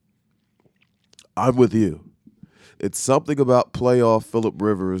I'm with you. It's something about playoff Phillip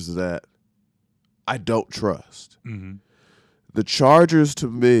Rivers that I don't trust. Mm-hmm. The Chargers, to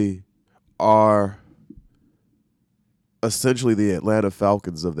me, are essentially the Atlanta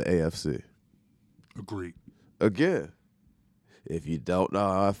Falcons of the AFC. Agreed. Again, if you don't know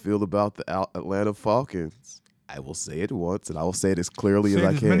how I feel about the Atlanta Falcons, I will say it once, and I will say it as clearly as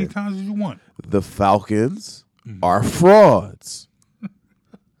I can. Say it as many times as you want. The Falcons are frauds.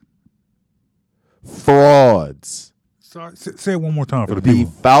 Frauds. Sorry, say it one more time for the The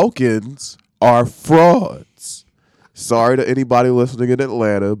people. Falcons are frauds. Sorry to anybody listening in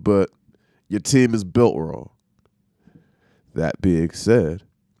Atlanta, but your team is built wrong. That being said,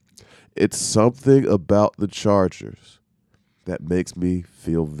 it's something about the Chargers that makes me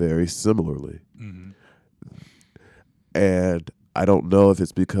feel very similarly. And I don't know if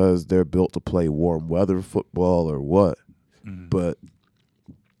it's because they're built to play warm weather football or what, but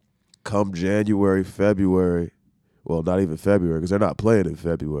come January, February, well, not even February because they're not playing in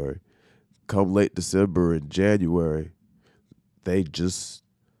February. Come late December and January, they just,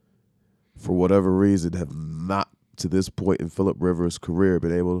 for whatever reason, have not, to this point in Phillip Rivers' career,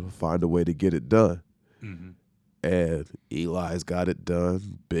 been able to find a way to get it done. And Eli's got it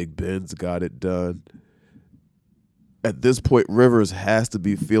done. Big Ben's got it done. At this point, Rivers has to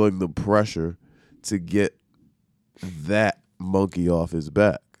be feeling the pressure to get that monkey off his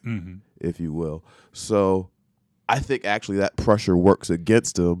back, if you will. So I think actually that pressure works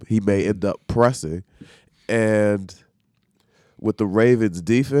against him. He may end up pressing. And with the Ravens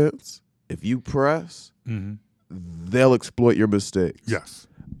defense, if you press, they'll exploit your mistakes. Yes.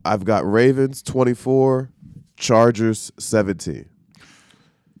 I've got Ravens 24, Chargers 17.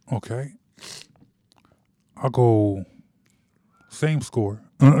 Okay. I'll go same score.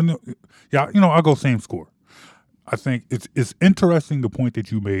 Yeah, I'll go same score. I think it's interesting the point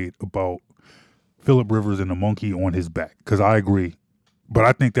that you made about Phillip Rivers and the monkey on his back, because I agree. But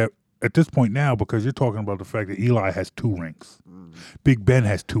I think that at this point now, because you're talking about the fact that Eli has 2 rings, Big Ben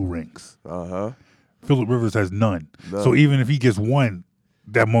has 2 rings, Phillip Rivers has none. So even if he gets one,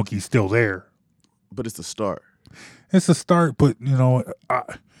 that monkey's still there. But it's a start. It's a start, but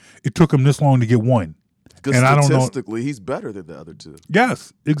it took him this long to get one. Because statistically, he's better than the other 2.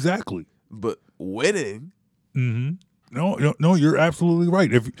 Yes, exactly. But winning. No, you're absolutely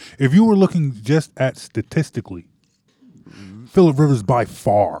right. If you were looking just at statistically, Phillip Rivers by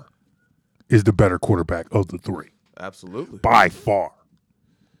far is the better quarterback of the 3. Absolutely. By far.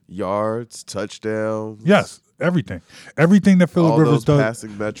 Yards, touchdowns. Yes, everything. Everything that Phillip Rivers does.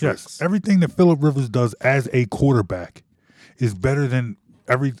 Passing metrics. Yes, everything that Phillip Rivers does as a quarterback is better than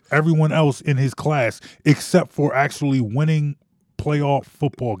everyone else in his class, except for actually winning playoff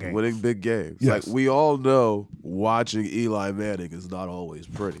football games. Winning big games. Yes. Like we all know, watching Eli Manning is not always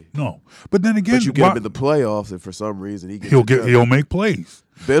pretty. No. But then again, but you get him in the playoffs, and for some reason he'll make plays.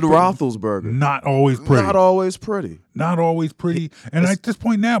 Ben Roethlisberger. Not always pretty. Not always pretty. Not always pretty. And at this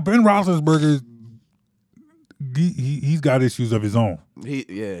point now, Ben Roethlisberger, he's got issues of his own.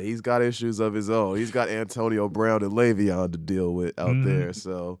 He's got issues of his own. He's got Antonio Brown and Le'Veon to deal with out there.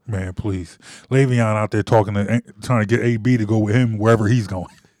 So man, please, Le'Veon out there trying to get AB to go with him wherever he's going.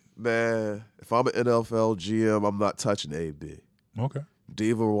 Man, if I'm an NFL GM, I'm not touching AB. Okay.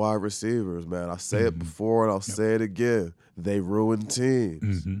 Diva wide receivers, man. I say it before and I'll say it again. They ruin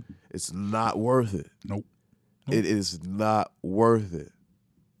teams. It's not worth it. Nope. It is not worth it.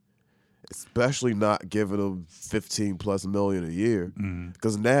 Especially not giving them $15+ million a year.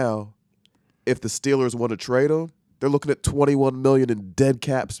 Because now, if the Steelers want to trade him, they're looking at $21 million in dead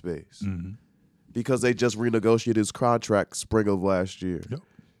cap space. Because they just renegotiated his contract spring of last year. Yep.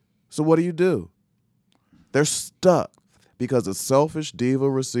 So what do? They're stuck because a selfish diva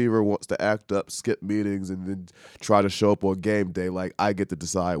receiver wants to act up, skip meetings, and then try to show up on game day like I get to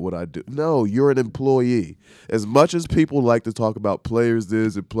decide what I do. No, you're an employee. As much as people like to talk about players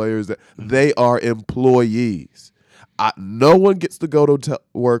this and players that, they are employees. No one gets to go to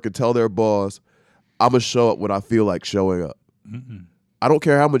work and tell their boss, I'm going to show up when I feel like showing up. I don't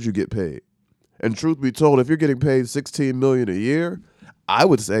care how much you get paid. And truth be told, if you're getting paid $16 million a year, I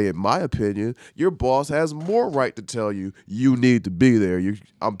would say, in my opinion, your boss has more right to tell you you need to be there.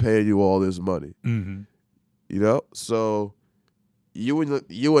 I'm paying you all this money. So you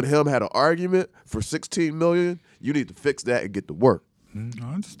and him had an argument for $16 million. You need to fix that and get to work.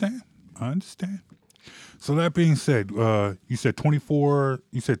 I understand. So that being said, you said 24.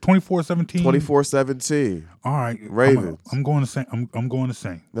 You said 24-17. 24-17. All right, Ravens. I'm going to say. I'm going to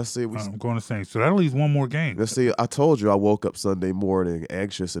say. Let's see. I'm going to say. So that leaves one more game. Let's see. I told you I woke up Sunday morning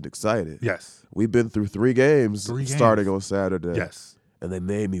anxious and excited. Yes. We've been through 3 games starting on Saturday. Yes. and they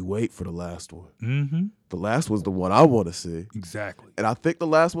made me wait for the last one. Mm-hmm. The last one's the one I want to see. Exactly. And I think the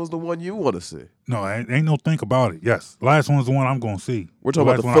last one's the one you want to see. No, ain't no think about it. Yes. Last one's the one I'm going to see. We're talking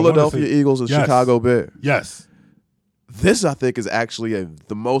about the last one I wanna Philadelphia see. Eagles and Yes. Chicago Bears. Yes. This, I think, is actually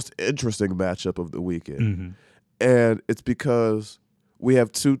the most interesting matchup of the weekend. Mm-hmm. And it's because we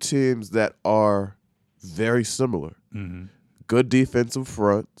have two teams that are very similar. Mm-hmm. Good defensive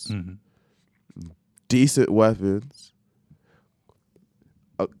fronts, decent weapons.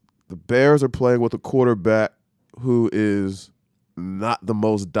 The Bears are playing with a quarterback who is not the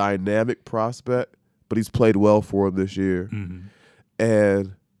most dynamic prospect, but he's played well for him this year.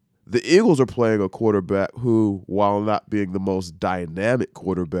 And the Eagles are playing a quarterback who, while not being the most dynamic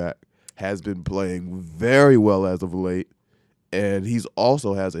quarterback, has been playing very well as of late. And he's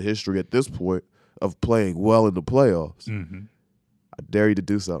also has a history at this point of playing well in the playoffs. I dare you to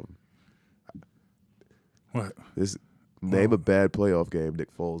do something. What? Name a bad playoff game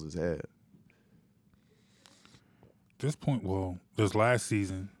Nick Foles has had. This point, there's last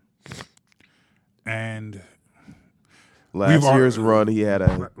season, and last year's run he had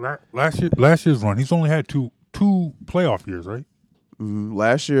last year's run. He's only had two playoff years, right?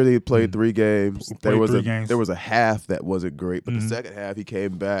 Last year he played 3 games. There was games. There was a half that wasn't great, but the second half he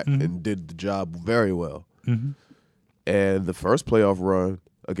came back and did the job very well. And the first playoff run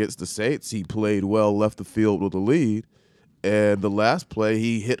against the Saints, he played well, left the field with a lead. And the last play,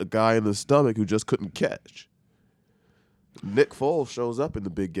 he hit a guy in the stomach who just couldn't catch. Nick Foles shows up in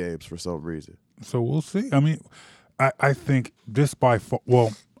the big games for some reason. So we'll see. I mean, I think this by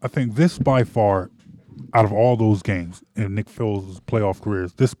far, out of all those games in Nick Foles' playoff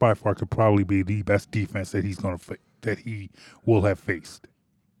careers, this by far could probably be the best defense that that he will have faced.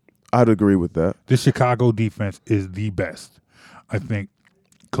 I'd agree with that. The Chicago defense is the best. I think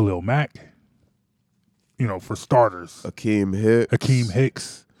Khalil Mack, for starters. Akeem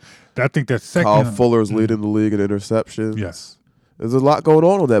Hicks. I think that's second. Kyle Fuller's leading the league in interceptions. Yes. There's a lot going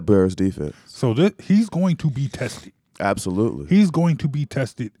on that Bears defense. So he's going to be tested. Absolutely. He's going to be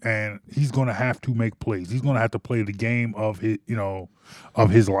tested, and he's going to have to make plays. He's going to have to play the game of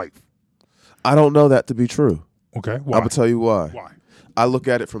his life. I don't know that to be true. Okay. I'm going to tell you why. Why? I look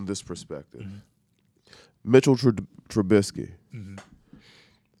at it from this perspective. Mitchell Trubisky.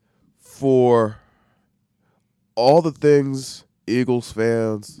 For all the things Eagles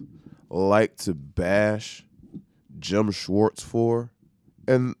fans like to bash Jim Schwartz for,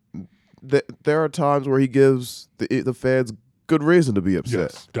 and there are times where he gives the fans good reason to be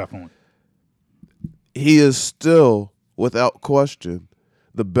upset. Yes, definitely. He is still, without question,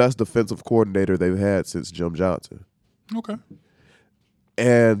 the best defensive coordinator they've had since Jim Johnson. Okay.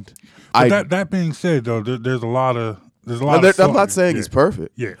 And that being said, though, there's a lot of I'm not saying he's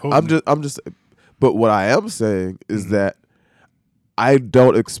perfect. Yeah. I'm just. But what I am saying is that I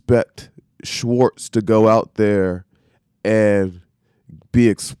don't expect Schwartz to go out there and be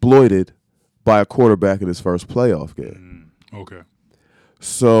exploited by a quarterback in his first playoff game. Okay.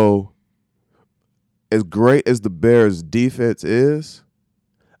 So, as great as the Bears' defense is,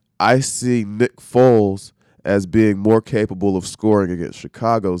 I see Nick Foles as being more capable of scoring against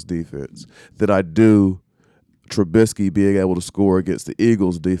Chicago's defense than I do Trubisky being able to score against the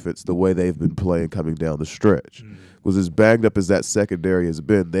Eagles' defense the way they've been playing coming down the stretch. Because as banged up as that secondary has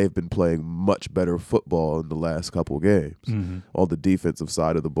been, they've been playing much better football in the last couple games, on the defensive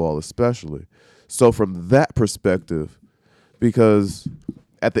side of the ball especially. So from that perspective, because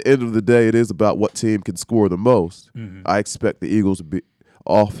at the end of the day, it is about what team can score the most, I expect the Eagles'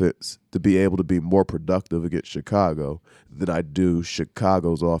 offense to be able to be more productive against Chicago than I do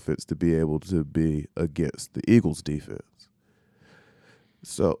Chicago's offense to be able to be against the Eagles' defense.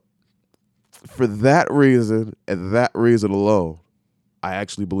 So for that reason and that reason alone, I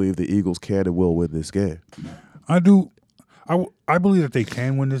actually believe the Eagles can and will win this game. I do. I believe that they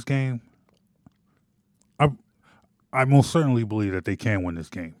can win this game. I most certainly believe that they can win this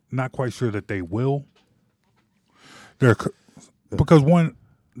game. Not quite sure that they will. Because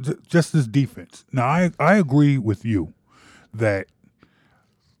just this defense. Now, I agree with you that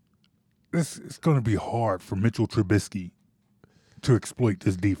it's going to be hard for Mitchell Trubisky to exploit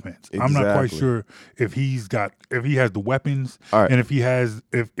this defense. Exactly. I'm not quite sure if he has the weapons, and if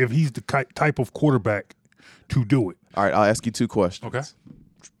he's the type of quarterback to do it. All right, I'll ask you 2 questions. Okay.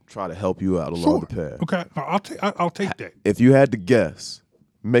 Try to help you out along the path. Okay, I'll take that. If you had to guess,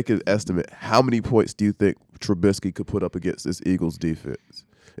 make an estimate, how many points do you think Trubisky could put up against this Eagles defense?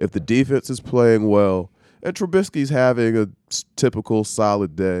 If the defense is playing well and Trubisky's having a typical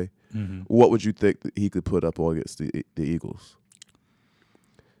solid day, what would you think that he could put up against the Eagles?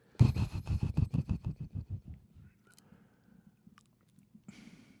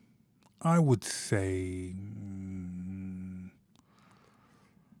 I would say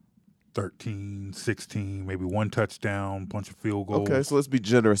 13, 16, maybe one touchdown, bunch of field goals. Okay, so let's be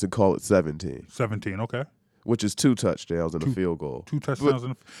generous and call it 17. 17, okay. Which is 2 touchdowns and a field goal. 2 touchdowns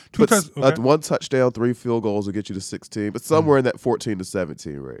and okay. 1 touchdown, 3 field goals will get you to 16, but somewhere in that 14 to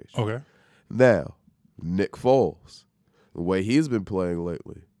 17 range. Okay. Now, Nick Foles, the way he's been playing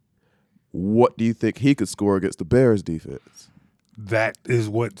lately, what do you think he could score against the Bears defense? That is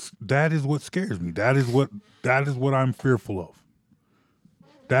what scares me. That is what I'm fearful of.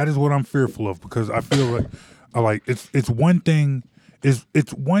 That is what I'm fearful of, because I feel like it's one thing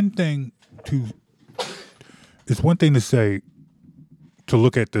to say, to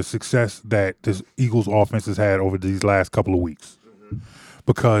look at the success that this Eagles offense has had over these last couple of weeks. Mm-hmm.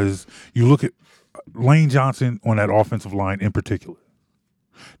 Because you look at Lane Johnson on that offensive line in particular.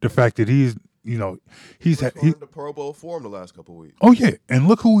 The fact that he's had the Pro Bowl form the last couple of weeks. Oh yeah, and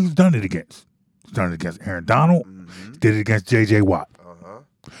look who he's done it against. He's done it against Aaron Donald. Mm-hmm. He did it against J.J. Watt.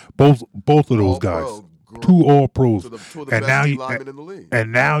 Both of those guys, 2 All Pros, and now in the league.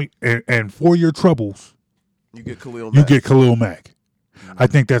 And for your troubles, you get Khalil Mack. Mm-hmm. I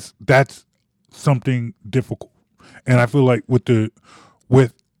think that's something difficult, and I feel like with the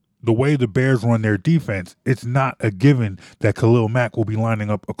way the Bears run their defense, it's not a given that Khalil Mack will be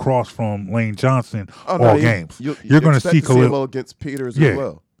lining up across from Lane Johnson all games. You're going to see Khalil against Peters as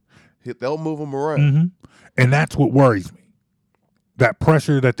well. They'll move him around, mm-hmm. And that's what worries me. That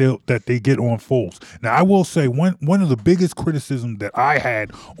pressure that they get on Foles. Now, I will say one of the biggest criticisms that I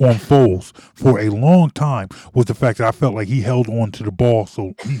had on Foles for a long time was the fact that I felt like he held on to the ball.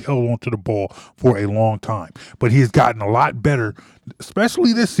 So he held on to the ball for a long time. But he's gotten a lot better,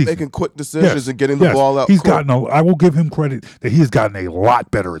 especially this season. Making quick decisions and getting the ball out. I will give him credit that he has gotten a lot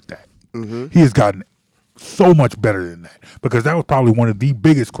better at that. Mm-hmm. He has gotten so much better than that, because that was probably one of the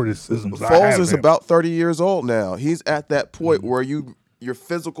biggest criticisms Foles I had. Foles is about 30 years old now. He's at that point where your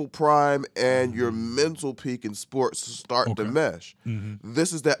physical prime and your mental peak in sports start to mesh. Mm-hmm.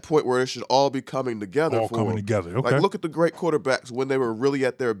 This is that point where it should all be coming together. Together. Okay. Like, look at the great quarterbacks when they were really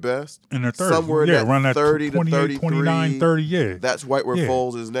at their best. In their 30s. Somewhere in that around that 30 to 33, 29, 30, yeah. That's right where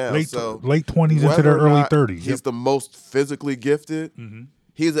Foles is now. Late 20s into their their early 30s. He's the most physically gifted. Mm-hmm.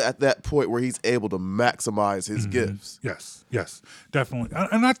 He's at that point where he's able to maximize his gifts. Yes, definitely.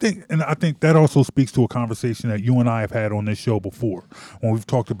 And I think that also speaks to a conversation that you and I have had on this show before, when we've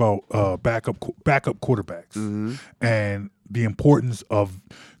talked about backup quarterbacks and the importance of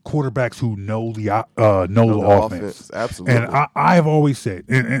quarterbacks who know the offense. Absolutely. And I have always said,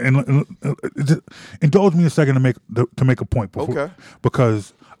 and indulge me a second to make a point before, okay,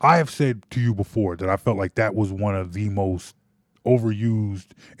 because I have said to you before that I felt like that was one of the most overused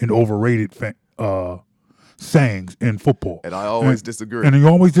and overrated sayings in football. And I always disagree. And you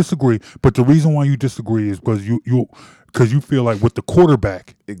always disagree. But the reason why you disagree is because you feel like with the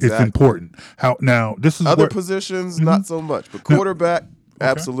quarterback, it's important. This is other positions, not so much, but quarterback,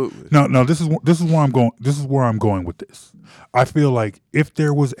 absolutely. No. This is where I'm going. This is where I'm going with this. I feel like if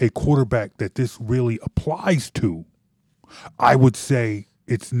there was a quarterback that this really applies to, I would say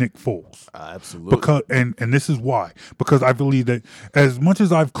it's Nick Foles. Absolutely. Because and this is why. Because I believe that as much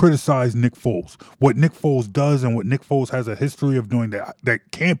as I've criticized Nick Foles, what Nick Foles does and what Nick Foles has a history of doing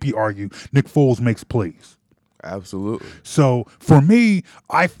that can't be argued, Nick Foles makes plays. Absolutely. So for me,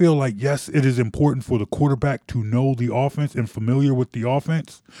 I feel like, yes, it is important for the quarterback to know the offense and familiar with the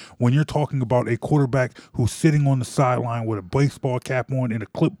offense. When you're talking about a quarterback who's sitting on the sideline with a baseball cap on and a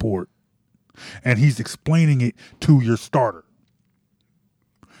clipboard, and he's explaining it to your starter.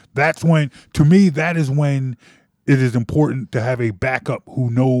 That's when, to me, that is when it is important to have a backup who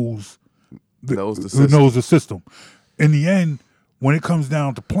knows the system. In the end, when it comes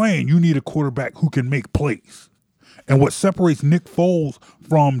down to playing, you need a quarterback who can make plays. And what separates Nick Foles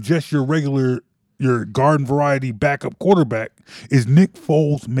from just your garden variety backup quarterback is Nick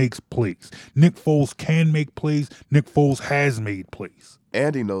Foles makes plays. Nick Foles can make plays. Nick Foles has made plays.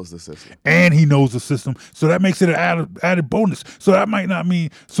 And he knows the system. So that makes it an added bonus. So that might not mean,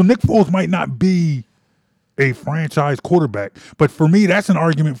 so Nick Foles might not be a franchise quarterback, but for me, that's an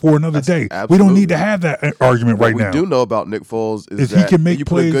argument for another day. Absolutely. We don't need to have that argument right now. What we do know about Nick Foles is that he can make you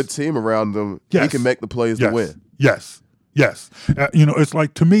plays. Put a good team around him, he can make the plays to win. Yes. It's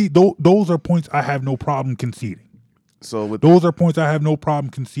like, to me, those are points I have no problem conceding. Those are points I have no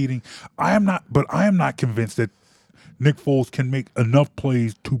problem conceding. I am not convinced that Nick Foles can make enough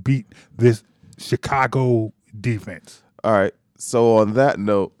plays to beat this Chicago defense. All right. So on that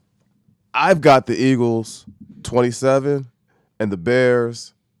note, I've got the Eagles 27 and the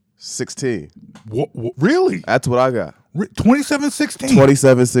Bears 16. What really? That's what I got.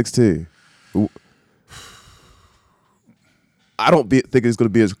 27-16. 27-16. I don't think it's going to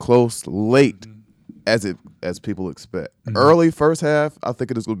be as close late as people expect. Mm-hmm. Early first half, I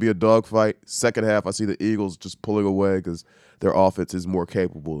think it is going to be a dogfight. Second half, I see the Eagles just pulling away because their offense is more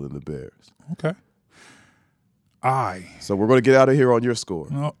capable than the Bears. Okay. So we're going to get out of here on your score.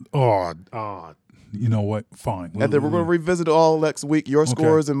 You know what? Fine. And then we're going to revisit all next week. Your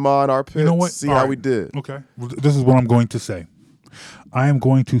scores and mine, our picks. You know what? See how we did. Okay. This is what I'm going to say. I am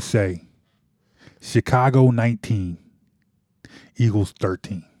going to say Chicago 19, Eagles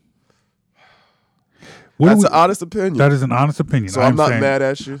 13. That's an honest opinion. That is an honest opinion. So I'm not mad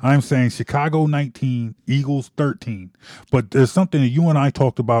at you. I'm saying Chicago 19, Eagles 13. But there's something that you and I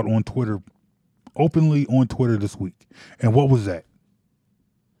talked about on Twitter, openly on Twitter this week. And what was that?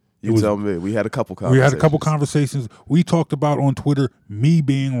 You tell me. We had a couple conversations. We talked about on Twitter me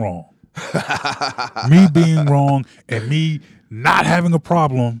being wrong. Me being wrong and me not having a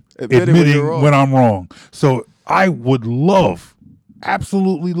problem admitting when I'm wrong. So I would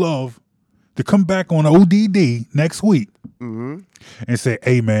absolutely love to come back on ODD next week and say,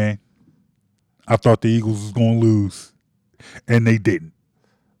 hey, man, I thought the Eagles was going to lose, and they didn't.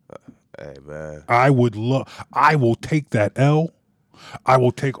 Hey, man. I will take that L. I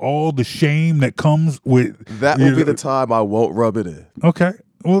will take all the shame that comes with. That will be the time I won't rub it in. Okay.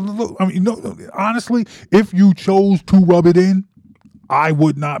 Well, look, I mean, honestly, if you chose to rub it in, I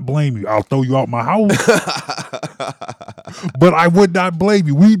would not blame you. I'll throw you out my house. But I would not blame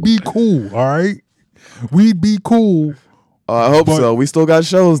you. We'd be cool, all right? We'd be cool. I hope so. We still got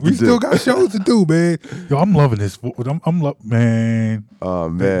shows to do. We still got shows to do, man. Yo, I'm loving this. Man. Oh,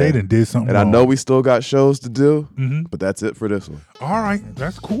 man. They done did something And wrong. I know we still got shows to do, but that's it for this one. All right.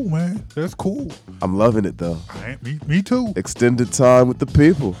 That's cool, man. That's cool. I'm loving it, though. Me too. Extended time with the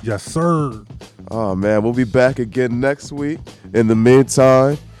people. Yes, sir. Oh, man. We'll be back again next week. In the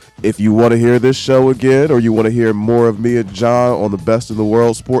meantime, if you want to hear this show again or you want to hear more of me and John on the Best in the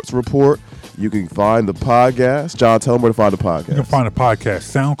World Sports Report, you can find the podcast. John, tell them where to find the podcast. You can find the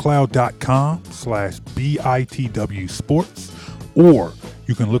podcast, soundcloud.com/BITW Sports, or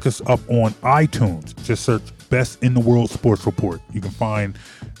you can look us up on iTunes. Just search Best in the World Sports Report. You can find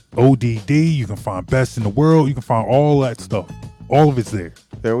ODD, you can find Best in the World, you can find all that stuff. All of it's there.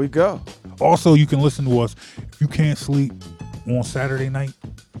 There we go. Also, you can listen to us if you can't sleep on Saturday night,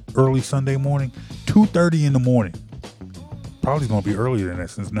 early Sunday morning, 2:30 in the morning. Probably going to be earlier than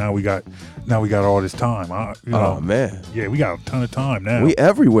that since now we got all this time. Oh, man. Yeah, we got a ton of time now. We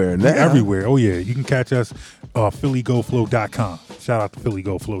everywhere now. Everywhere. Oh, yeah. You can catch us PhillyGoFlow.com. Shout out to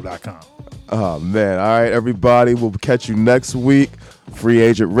PhillyGoFlow.com. Oh, man. All right, everybody. We'll catch you next week. Free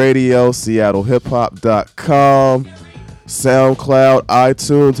Agent Radio, SeattleHipHop.com, SoundCloud,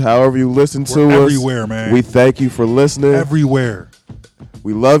 iTunes, however you listen to us. Everywhere, man. We thank you for listening. Everywhere.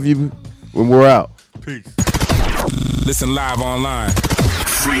 We love you when we're out. Peace. Listen live online.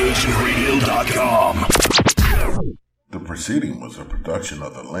 FreeAgentRadio.com. The proceeding was a production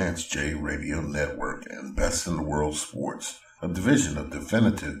of the Lance J Radio Network and Best in the World Sports, a division of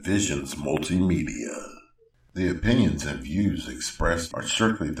Definitive Visions Multimedia. The opinions and views expressed are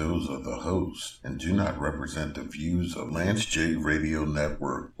strictly those of the host and do not represent the views of Lance J Radio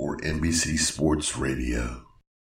Network or NBC Sports Radio.